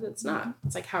sometimes it's not.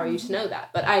 It's like, how are you to know that?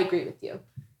 But I agree with you.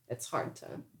 It's hard to.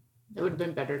 It would have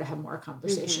been better to have more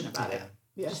conversation about it.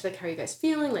 Yeah. Just like, how are you guys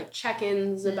feeling? Like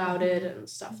check-ins about it and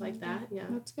stuff like that. Yeah.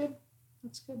 That's good.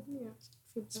 Yeah.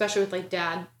 Especially with like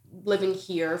Dad living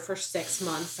here for 6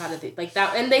 months out of the like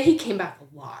that, and then he came back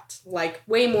a lot, like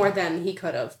way more than he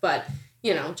could have. But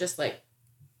just like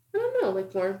I don't know,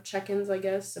 like more check-ins, I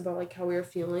guess, about like how we were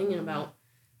feeling and about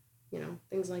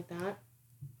things like that.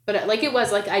 But like it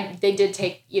was like they did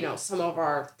take some of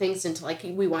our things into like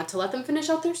we want to let them finish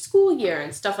out their school year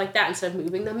and stuff like that instead of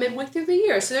moving them midway through the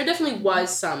year. So there definitely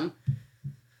was some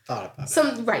thought about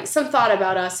some thought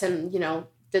about us and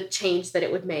the change that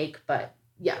it would make. But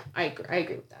yeah, I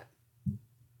agree with that.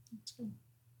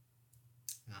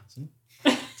 Awesome.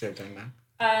 It's your turn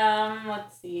now.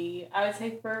 Let's see. I would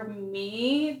say for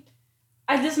me,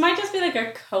 this might just be like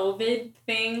a COVID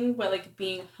thing, but like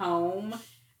being home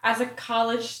as a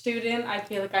college student, I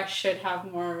feel like I should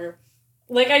have more.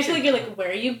 Like I feel like you're like, where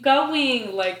are you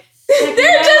going? Like they're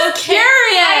just curious.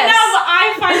 I know, but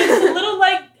I find it a little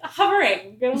like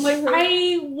hovering. I'm like,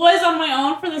 I was on my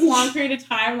own for this long period of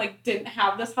time, like didn't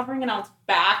have this hovering, and now it's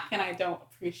back, and I don't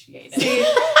appreciate it.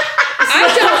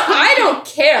 I don't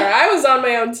care. I was on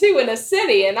my own too in a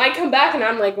city, and I come back and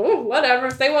I'm like, oh, whatever.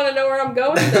 If they want to know where I'm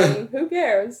going, then who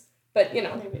cares? But maybe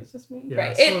it's just me. Yeah,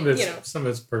 Right. Some of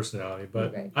it's personality,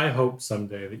 but Right. I hope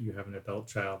someday that you have an adult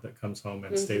child that comes home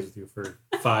and stays with you for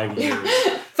 5 years.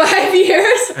 5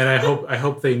 years. And I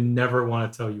hope they never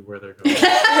want to tell you where they're going.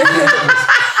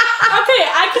 Okay,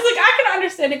 I can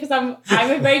understand it because I'm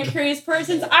a very curious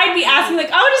person. So I'd be asking like,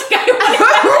 oh, this guy,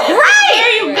 where are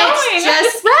you going?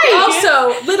 Just right.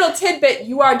 Also, little tidbit: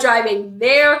 you are driving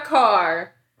their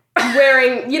car,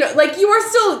 wearing like you are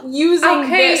still using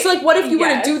this. So like, what if you were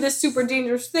to do this super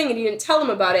dangerous thing and you didn't tell them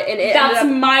about it, and that's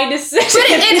my decision.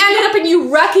 But it ended up in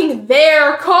you wrecking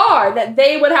their car that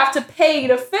they would have to pay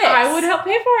to fix. I would help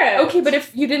pay for it. Okay, but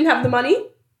if you didn't have the money.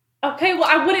 Okay, well,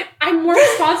 I wouldn't. I'm more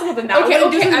responsible than that.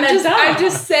 I'm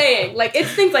just saying, like it's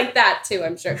things like that too.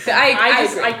 I'm sure. I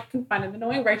agree. I can find it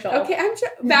annoying, Rachel. Okay, I'm sure.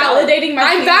 Validating my.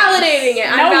 I'm validating it.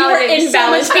 No, you were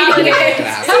invalidating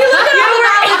it. So you look at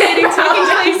validating talking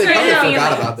place They right probably now.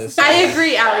 forgot about this. I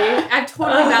agree, Allie. I'm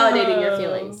totally validating your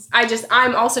feelings.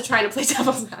 I'm also trying to play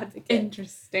devil's advocate.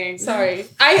 Interesting. Sorry.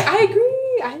 I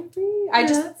agree.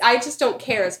 I just don't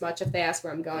care as much if they ask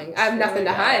where I'm going. I have nothing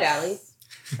to hide, Allie.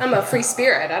 I'm a free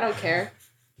spirit. I don't care.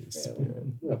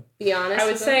 Be honest. I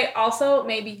would say also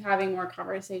maybe having more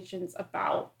conversations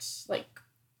about like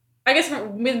I guess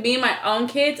with me and my own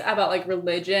kids about like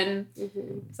religion,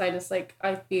 Mm-hmm. because I just like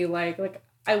I feel like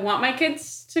I want my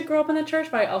kids to grow up in the church,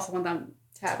 but I also want them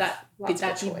To have that lots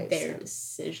that of be choice their and-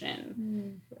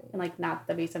 decision, and like not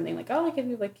to be something like, oh,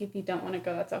 if you don't want to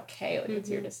go, that's okay, like it's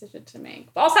your decision to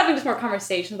make. But also having just more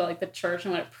conversations about like the church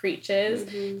and what it preaches.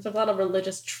 Mhm. There's a lot of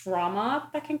religious trauma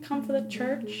that can come for the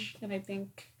church, and I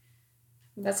think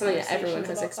That's something that everyone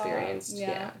has conversations about that. experienced.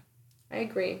 Yeah. I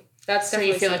agree. That's So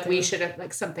you definitely feel like we something- should have,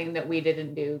 like, something that we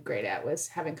didn't do great at was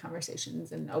having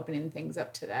conversations and opening things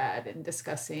up to that and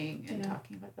discussing and Yeah.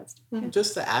 talking about that stuff.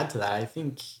 Just to add to that, I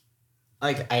think,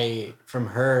 from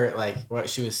her, what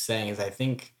she was saying is, I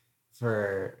think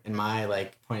in my,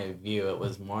 point of view, it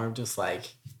was more of just,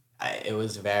 it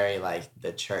was very,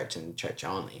 the church and church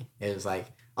only. It was,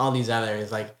 all these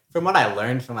others, from what I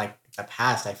learned from, the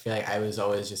past, I feel like I was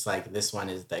always just, this one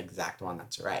is the exact one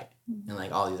that's right.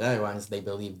 And, all these other ones, they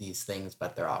believe these things,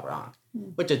 but they're all wrong.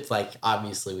 Which it's,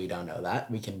 obviously we don't know that.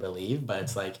 We can believe, but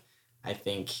it's, I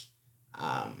think,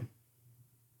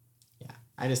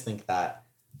 I just think that...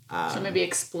 So maybe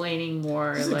explaining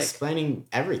more, just like... explaining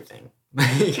everything.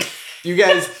 You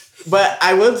guys... But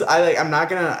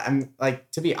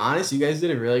to be honest, you guys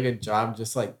did a really good job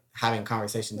just, having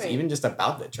conversations, Right. even just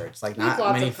about the church. have Not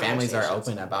lots many of families are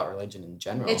conversations. open about religion in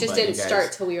general. It just but didn't you guys-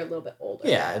 start till we were a little bit older.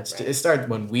 Yeah, right? it started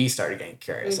when we started getting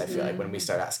curious. I feel like when we Mm-hmm.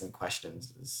 started asking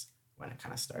questions is when it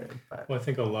kind of started. But Well, I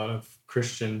think a lot of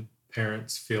Christian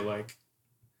parents feel like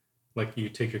you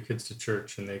take your kids to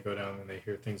church and they go down and they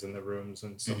hear things in the rooms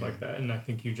and stuff like that. And I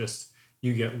think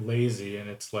you get lazy and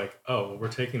it's like, oh, well, we're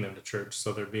taking them to church,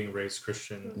 so they're being raised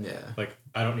Christian. yeah,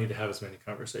 I don't need to have as many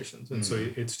conversations. And so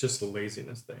it's just a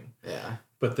laziness thing. yeah,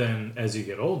 But then as you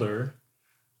get older,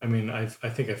 I mean, I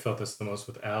think I felt this the most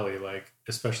with Allie,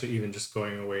 especially even just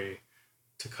going away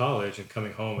to college and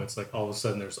coming home, it's like all of a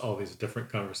sudden there's all these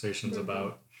different conversations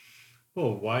about,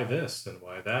 well, why this and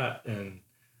why that? And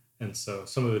so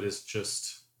some of it is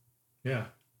just, yeah.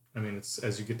 I mean, it's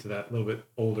as you get to that little bit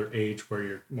older age where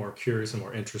you're more curious and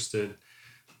more interested,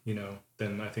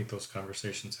 then I think those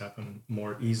conversations happen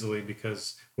more easily,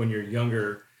 because when you're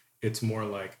younger, it's more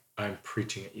like I'm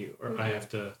preaching at you, or I have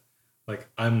to,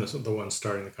 I'm the one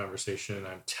starting the conversation and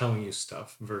I'm telling you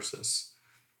stuff versus,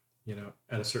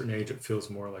 at a certain age, it feels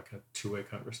more like a two-way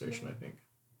conversation, I think.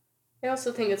 I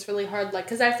also think it's really hard,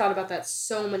 because I've thought about that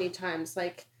so many times,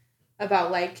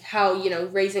 about how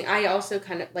raising. I also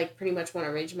kind of pretty much want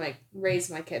to raise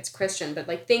my kids Christian, but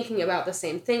thinking about the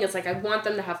same thing. It's I want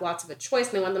them to have lots of a choice,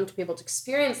 and I want them to be able to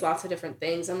experience lots of different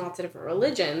things and lots of different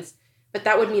religions. But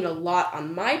that would mean a lot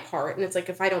on my part, and it's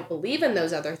if I don't believe in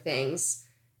those other things,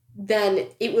 then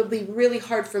it would be really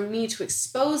hard for me to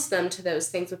expose them to those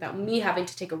things without me having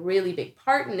to take a really big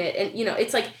part in it. And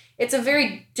it's it's a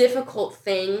very difficult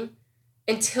thing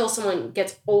until someone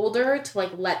gets older to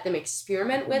let them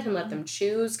experiment with and let them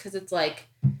choose, because it's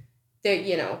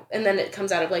they're and then it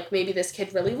comes out of maybe this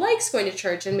kid really likes going to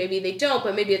church and maybe they don't,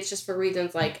 but maybe it's just for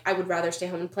reasons I would rather stay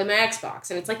home and play my Xbox,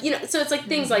 and it's so it's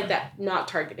things like that, not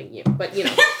targeting you, but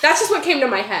that's just what came to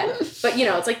my head. But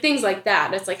it's things like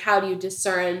that. It's how do you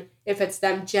discern if it's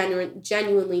them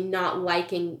genuinely not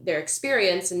liking their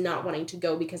experience and not wanting to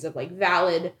go because of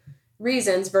valid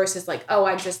reasons versus oh,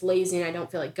 I'm just lazy and I don't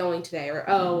feel like going today, or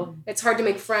oh, it's hard to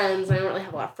make friends, I don't really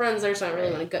have a lot of friends there, so I don't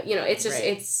really want to go. It's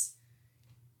just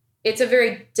it's a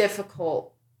very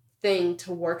difficult thing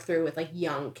to work through with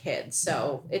young kids.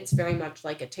 So it's very much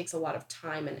it takes a lot of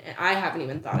time, and I haven't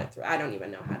even thought it through. I don't even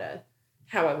know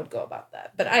how I would go about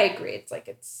that. But I agree.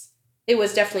 It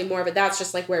was definitely more of it. That's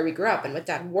just where we grew up, and with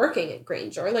Dad working at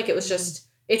Granger, it was just,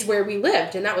 it's where we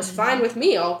lived, and that was fine with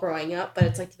me all growing up. But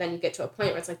it's then you get to a point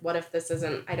where it's what if this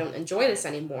isn't, I don't enjoy this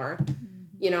anymore.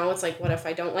 It's what if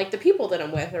I don't like the people that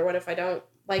I'm with, or what if I don't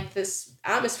like this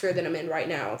atmosphere that I'm in right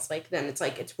now? It's then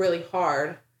it's really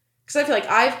hard. Because I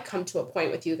feel I've come to a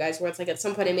point with you guys where it's at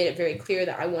some point I made it very clear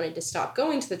that I wanted to stop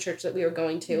going to the church that we were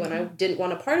going to, and I didn't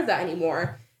want a part of that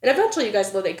anymore. And eventually you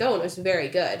guys let it go, and it was very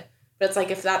good. But it's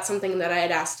if that's something that I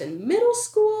had asked in middle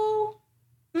school,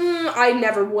 I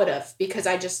never would have, because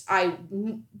I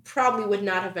probably would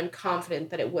not have been confident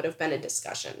that it would have been a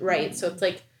discussion, right? So it's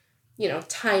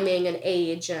timing and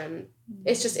age, and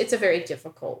it's a very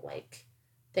difficult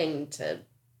thing to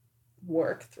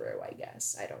work through, I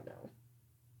guess. I don't know.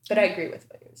 But I agree with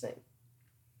what you're saying.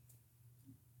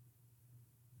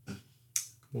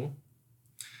 Cool.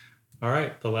 All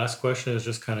right. The last question is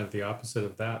just kind of the opposite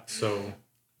of that. So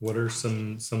what are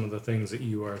some of the things that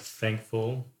you are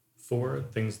thankful for,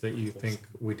 things that you think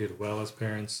we did well as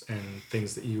parents, and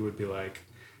things that you would be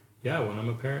yeah, when I'm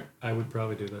a parent, I would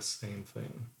probably do the same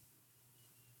thing?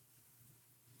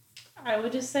 I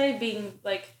would just say being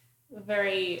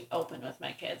very open with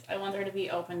my kids. I want there to be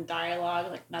open dialogue,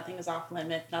 like nothing is off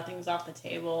limits, nothing is off the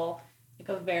table. Like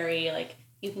a very like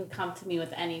you can come to me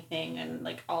with anything and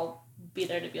like I'll be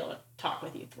there to be able to talk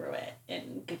with you through it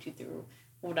and get you through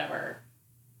whatever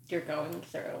you're going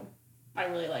through. I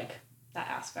really like that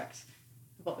aspect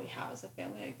of what we have as a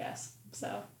family, I guess.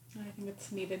 So I think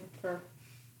it's needed for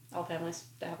all families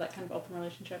to have that kind of open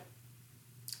relationship.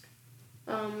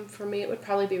 For me, it would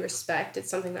probably be respect. It's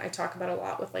something that I talk about a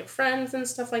lot with like friends and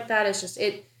stuff like that. It's just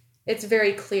it's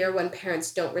very clear when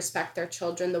parents don't respect their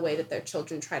children the way that their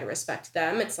children try to respect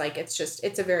them. It's like it's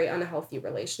a very unhealthy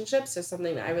relationship. So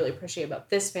something that I really appreciate about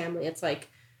this family, it's like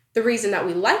the reason that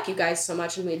we like you guys so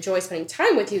much and we enjoy spending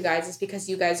time with you guys is because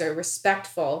you guys are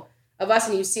respectful of us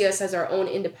and you see us as our own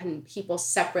independent people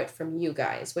separate from you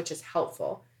guys, which is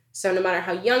helpful. So no matter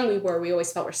how young we were, we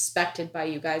always felt respected by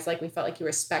you guys. Like we felt like you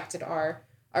respected our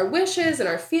wishes and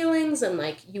our feelings and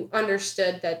like you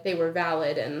understood that they were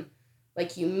valid and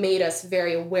like you made us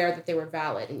very aware that they were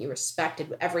valid and you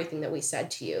respected everything that we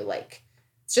said to you. Like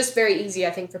it's just very easy,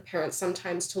 I think, for parents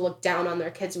sometimes to look down on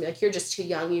their kids and be like, you're just too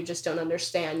young, you just don't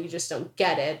understand, you just don't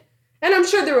get it. And I'm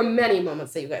sure there were many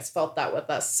moments that you guys felt that with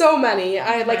us. So many.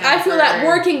 I feel that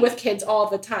working with kids all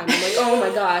the time. I'm like, oh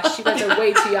my gosh, you guys are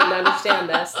way too young to understand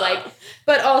this. Like,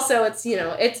 but also it's,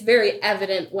 it's very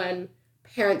evident when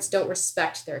parents don't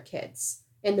respect their kids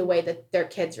in the way that their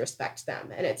kids respect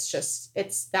them. And that's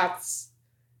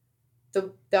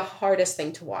the hardest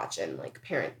thing to watch in like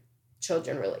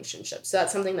parent-children relationships. So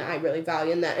that's something that I really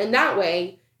value in that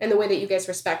way. And the way that you guys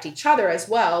respect each other as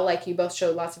well, like you both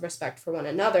show lots of respect for one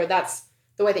another. That's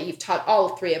the way that you've taught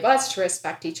all three of us to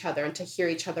respect each other and to hear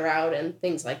each other out and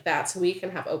things like that. So we can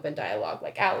have open dialogue,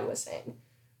 like Allie was saying.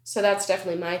 So that's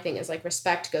definitely my thing is like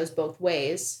respect goes both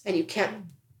ways. And you can't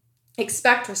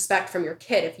expect respect from your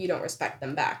kid if you don't respect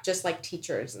them back. Just like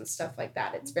teachers and stuff like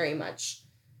that. It's very much,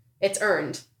 it's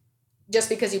earned. Just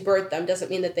because you birthed them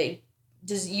doesn't mean that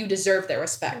you deserve their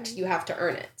respect. You have to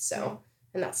earn it. So...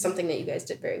 And that's something that you guys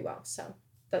did very well. So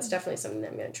that's definitely something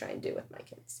that I'm going to try and do with my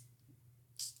kids.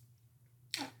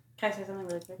 Can I say something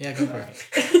really quick? Yeah, go for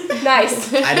it.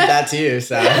 Nice. I did that too,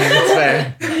 so it's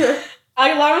fair.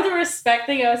 Along with the respect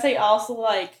thing, I would say also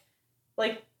like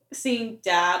seeing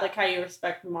dad, like how you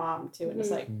respect mom too, and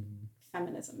it's like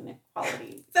feminism and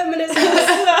equality. Feminism.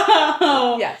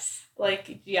 So, yes.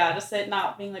 Like, yeah, just it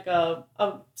not being like a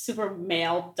super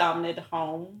male dominated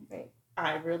home. Right.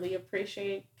 I really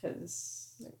appreciate because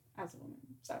as a woman,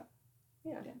 so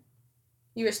yeah.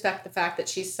 You respect the fact that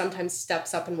she sometimes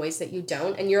steps up in ways that you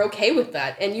don't, and you're okay with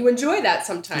that, and you enjoy that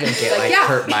sometimes. You don't get,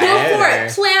 hurt by it. Go for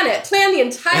it. Plan the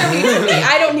entire week for me.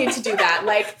 I don't need to do that.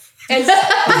 Like, and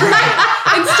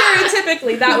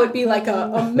stereotypically, that would be like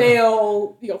a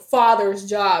male, father's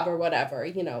job or whatever.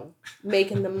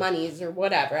 Making the monies or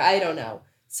whatever. I don't know.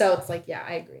 So it's like, yeah,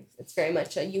 I agree. It's very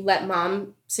much you let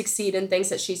mom succeed in things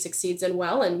that she succeeds in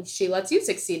well, and she lets you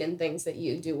succeed in things that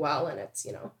you do well. And it's,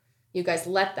 you guys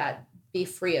let that be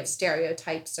free of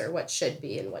stereotypes or what should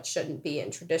be and what shouldn't be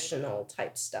and traditional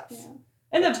type stuff. Yeah.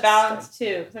 And the balance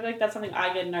too. Because I feel like that's something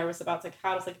I get nervous about. It's like,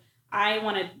 how does I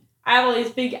have all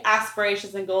these big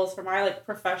aspirations and goals for my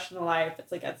professional life.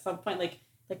 It's like at some point, like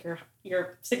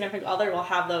your significant other will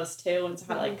have those too, and so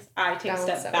how I take a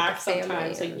step back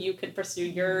sometimes so you could pursue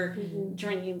your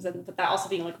dreams, and but that also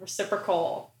being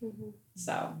reciprocal.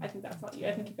 So I think that's what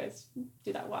I think you guys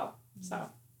do that well. So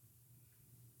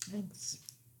thanks.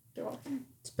 You're welcome.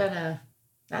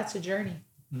 That's a journey.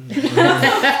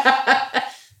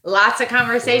 Lots of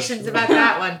conversations about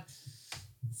that one.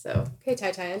 So okay,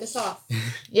 Tai, end us off.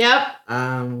 Yep.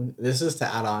 This is to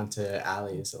add on to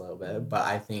Allie's a little bit, but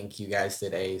I think you guys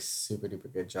did a super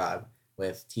duper good job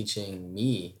with teaching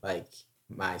me,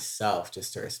 myself,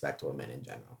 just to respect women in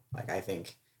general. I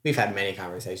think we've had many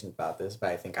conversations about this, but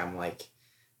I think I'm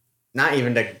not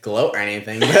even to gloat or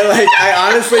anything, but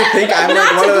I honestly think I'm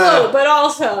not one to of gloat, the. But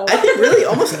also, I think really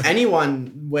almost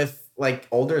anyone with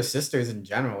older sisters in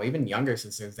general, even younger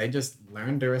sisters, they just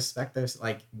learn to respect their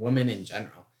women in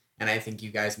general. And I think you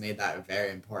guys made that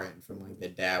very important from the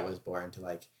day I was born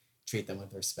to treat them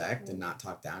with respect and not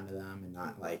talk down to them and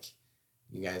not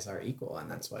you guys are equal, and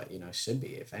that's what should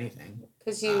be, if anything.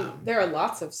 Because there are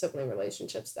lots of sibling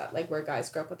relationships that where guys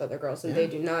grow up with other girls and they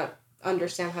do not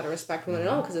understand how to respect women at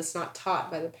all because it's not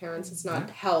taught by the parents. It's not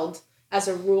held as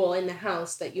a rule in the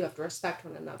house that you have to respect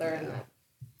one another and that.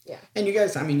 Yeah. And you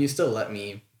guys, you still let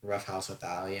me roughhouse with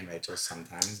Allie and Rachel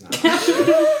sometimes, not but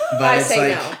I it's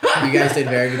say no. You guys did a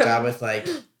very good job with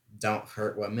don't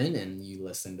hurt women and you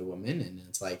listen to women, and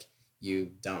it's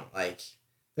you don't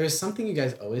there's something you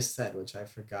guys always said which I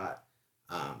forgot.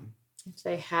 If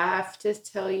they have to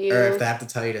tell you, Or if they have to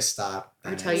tell you to stop,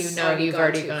 Or then tell you it's- no, you've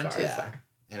already gone far. too Yeah. far.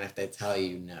 And if they tell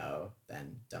you no,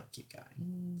 then don't keep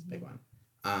going. It's a big one.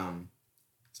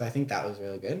 So I think that was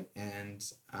really good. And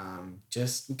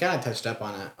just we kind of touched up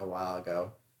on it a while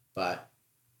ago, but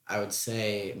I would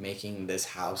say making this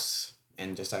house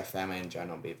and just our family in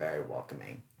general be very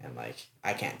welcoming. And like,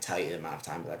 I can't tell you the amount of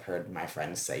times I've heard my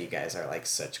friends say you guys are like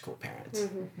such cool parents.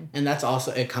 Mm-hmm. And that's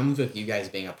also, it comes with you guys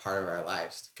being a part of our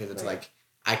lives, because it's Right. like,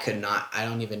 I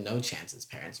don't even know Chance's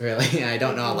parents, really. I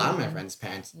don't know a lot of my friends'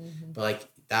 parents, Mm-hmm. but like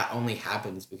that only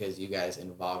happens because you guys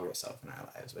involve yourself in our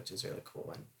lives, which is really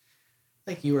cool. And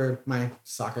like, you were my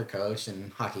soccer coach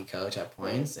and hockey coach at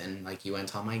points, and like you went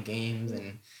to all my games,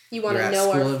 and You you want were to at know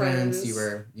school our events, friends. you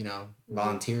were, you know,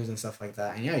 volunteers and stuff like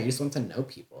that. And yeah, you just want to know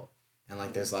people. And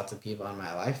like, there's lots of people in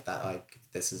my life that like,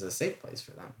 this is a safe place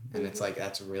for them. And it's like,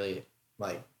 that's really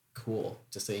like cool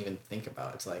just to even think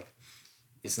about. It's like,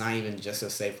 it's not even just a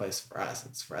safe place for us,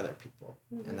 it's for other people.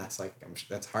 And that's like, I'm sure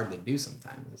that's hard to do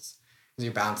sometimes, because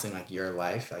you're balancing like your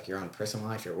life, like your own personal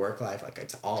life, your work life, like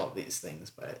it's all of these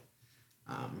things. But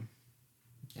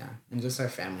yeah, and just our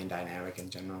family dynamic in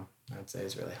general, I would say,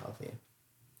 is really healthy.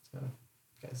 So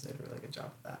you guys did a really good job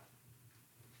with that.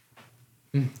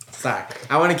 Sorry,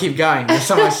 I want to keep going. There's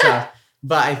so much stuff.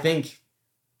 But I think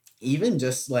even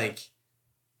just like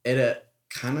it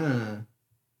kind of,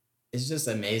 it's just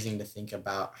amazing to think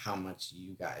about how much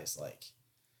you guys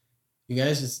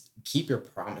just keep your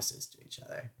promises to each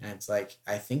other. And it's like,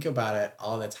 I think about it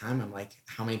all the time. I'm like,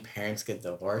 how many parents get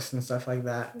divorced and stuff like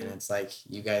that? And it's like,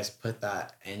 you guys put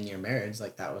that in your marriage,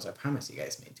 like that was a promise you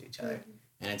guys made to each other.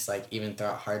 And it's like, even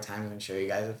throughout hard times, I'm sure you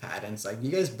guys have had, and it's like, you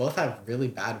guys both have really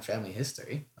bad family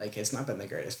history. Like, it's not been the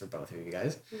greatest for both of you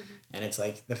guys. And it's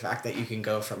like, the fact that you can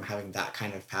go from having that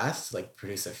kind of past to like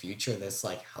produce a future that's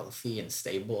like healthy and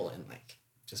stable and like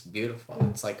just beautiful.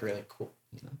 It's like really cool,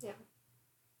 you know?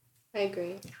 I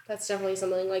agree. That's definitely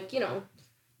something like, you know,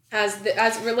 as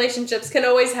relationships can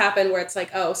always happen where it's like,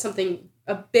 oh,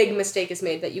 a big mistake is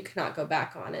made that you cannot go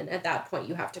back on. And at that point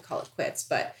you have to call it quits.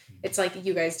 But it's like,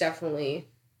 you guys definitely,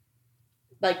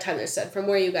 like Tyler said, from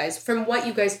what you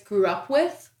guys grew up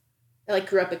with, like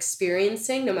grew up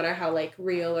experiencing, no matter how like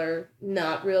real or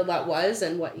not real that was,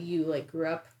 and what you like grew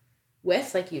up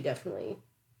with, like you definitely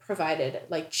provided,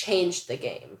 like changed the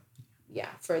game. Yeah,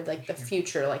 for like the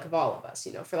future, like of all of us,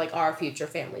 you know, for like our future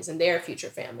families and their future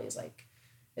families. Like,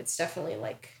 it's definitely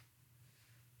like,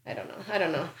 I don't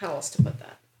know how else to put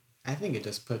that. I think it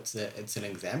just it's an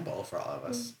example for all of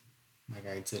us. Like,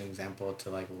 it's an example to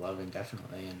like love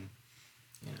indefinitely, and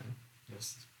you know,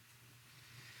 just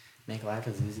make life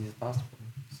as easy as possible.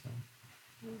 So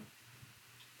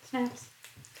Snaps.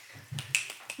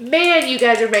 Man, you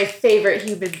guys are my favorite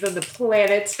humans on the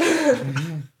planet.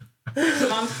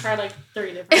 Mom's cried like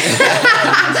 3 different times.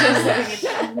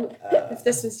 If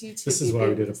this was YouTube, This is you'd why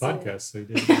we be did a able to see it. podcast, so you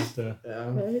didn't have to. yeah. I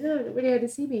know, nobody had to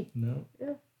see me. No.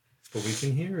 Yeah. But we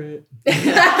can hear it.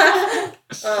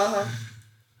 Uh-huh.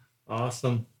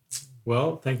 Awesome.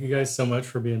 Well, thank you guys so much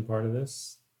for being part of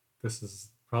this. This is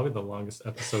probably the longest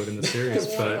episode in the series,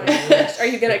 but Are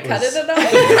you gonna It cut was- it at all?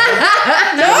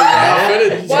 No.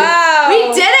 Wow.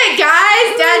 We did it,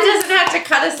 guys. Dad doesn't have to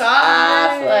cut us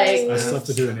off. I Like, still have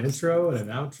to do an intro and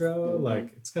an outro.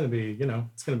 Like, it's gonna be,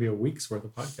 it's gonna be a week's worth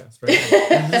of podcast, right?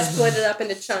 Split it up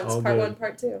into chunks. All Part good. 1,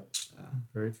 part 2.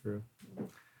 Very true.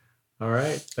 All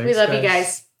right. Thanks, we love you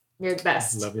guys. You're the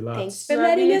best. Love you lots. Thanks for Love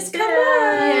letting you. us come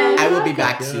on. I will be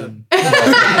back Yeah. soon. Okay.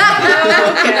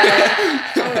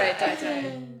 All right, Ty.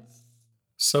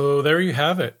 So there you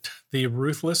have it, the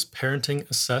Ruthless Parenting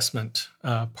Assessment,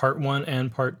 part 1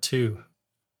 and part 2.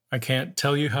 I can't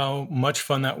tell you how much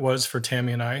fun that was for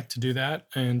Tammy and I to do that,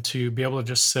 and to be able to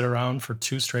just sit around for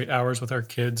 2 straight hours with our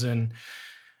kids and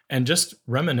just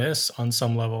reminisce on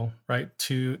some level, right?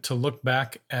 To look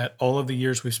back at all of the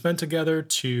years we've spent together,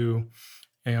 to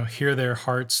hear their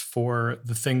hearts for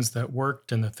the things that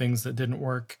worked and the things that didn't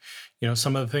work.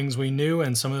 Some of the things we knew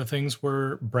and some of the things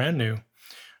were brand new.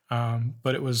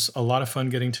 But it was a lot of fun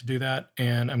getting to do that,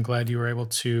 and I'm glad you were able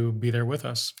to be there with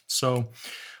us. So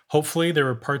hopefully there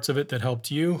were parts of it that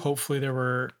helped you. Hopefully there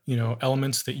were,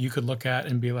 elements that you could look at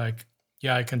and be like,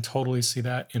 yeah, I can totally see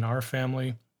that in our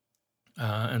family.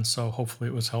 And so hopefully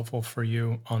it was helpful for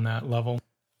you on that level.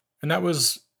 And that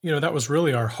was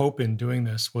really our hope in doing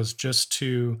this, was just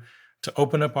to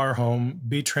open up our home,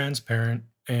 be transparent,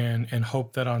 and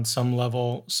hope that on some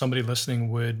level somebody listening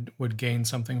would gain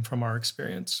something from our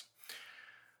experience.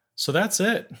 So that's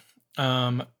it.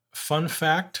 Fun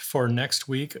fact for next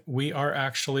week, we are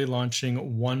actually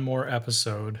launching one more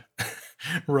episode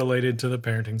related to the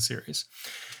parenting series.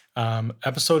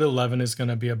 Episode 11 is going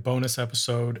to be a bonus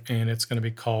episode, and it's going to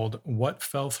be called What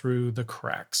Fell Through the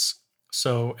Cracks.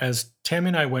 So as Tammy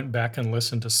and I went back and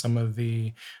listened to some of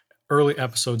the early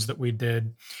episodes that we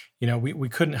did, we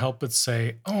couldn't help but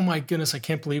say, oh my goodness, I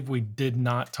can't believe we did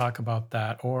not talk about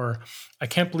that. Or I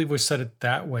can't believe we said it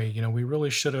that way. We really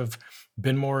should have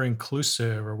been more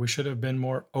inclusive, or we should have been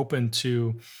more open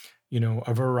to,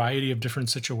 a variety of different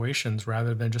situations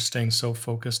rather than just staying so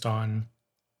focused on,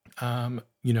 on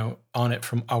it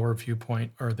from our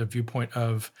viewpoint or the viewpoint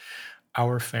of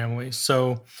our family.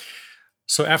 So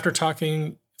after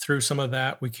talking through some of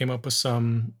that, we came up with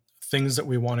some things that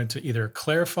we wanted to either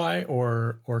clarify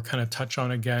or kind of touch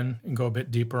on again and go a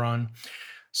bit deeper on.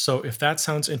 So if that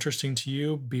sounds interesting to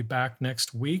you, be back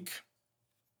next week.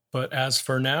 But as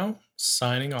for now,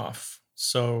 signing off.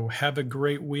 So have a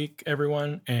great week,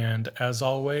 everyone. And as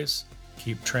always,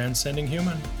 keep transcending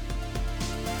human.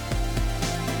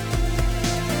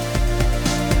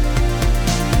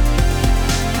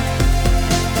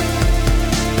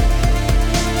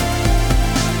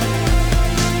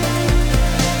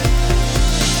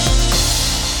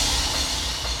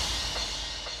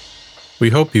 We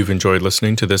hope you've enjoyed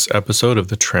listening to this episode of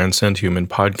the Transcend Human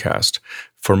podcast.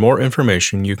 For more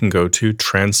information, you can go to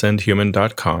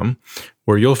transcendhuman.com,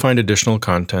 where you'll find additional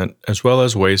content, as well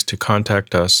as ways to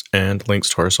contact us and links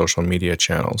to our social media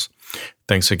channels.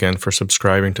 Thanks again for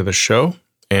subscribing to the show,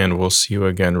 and we'll see you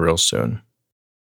again real soon.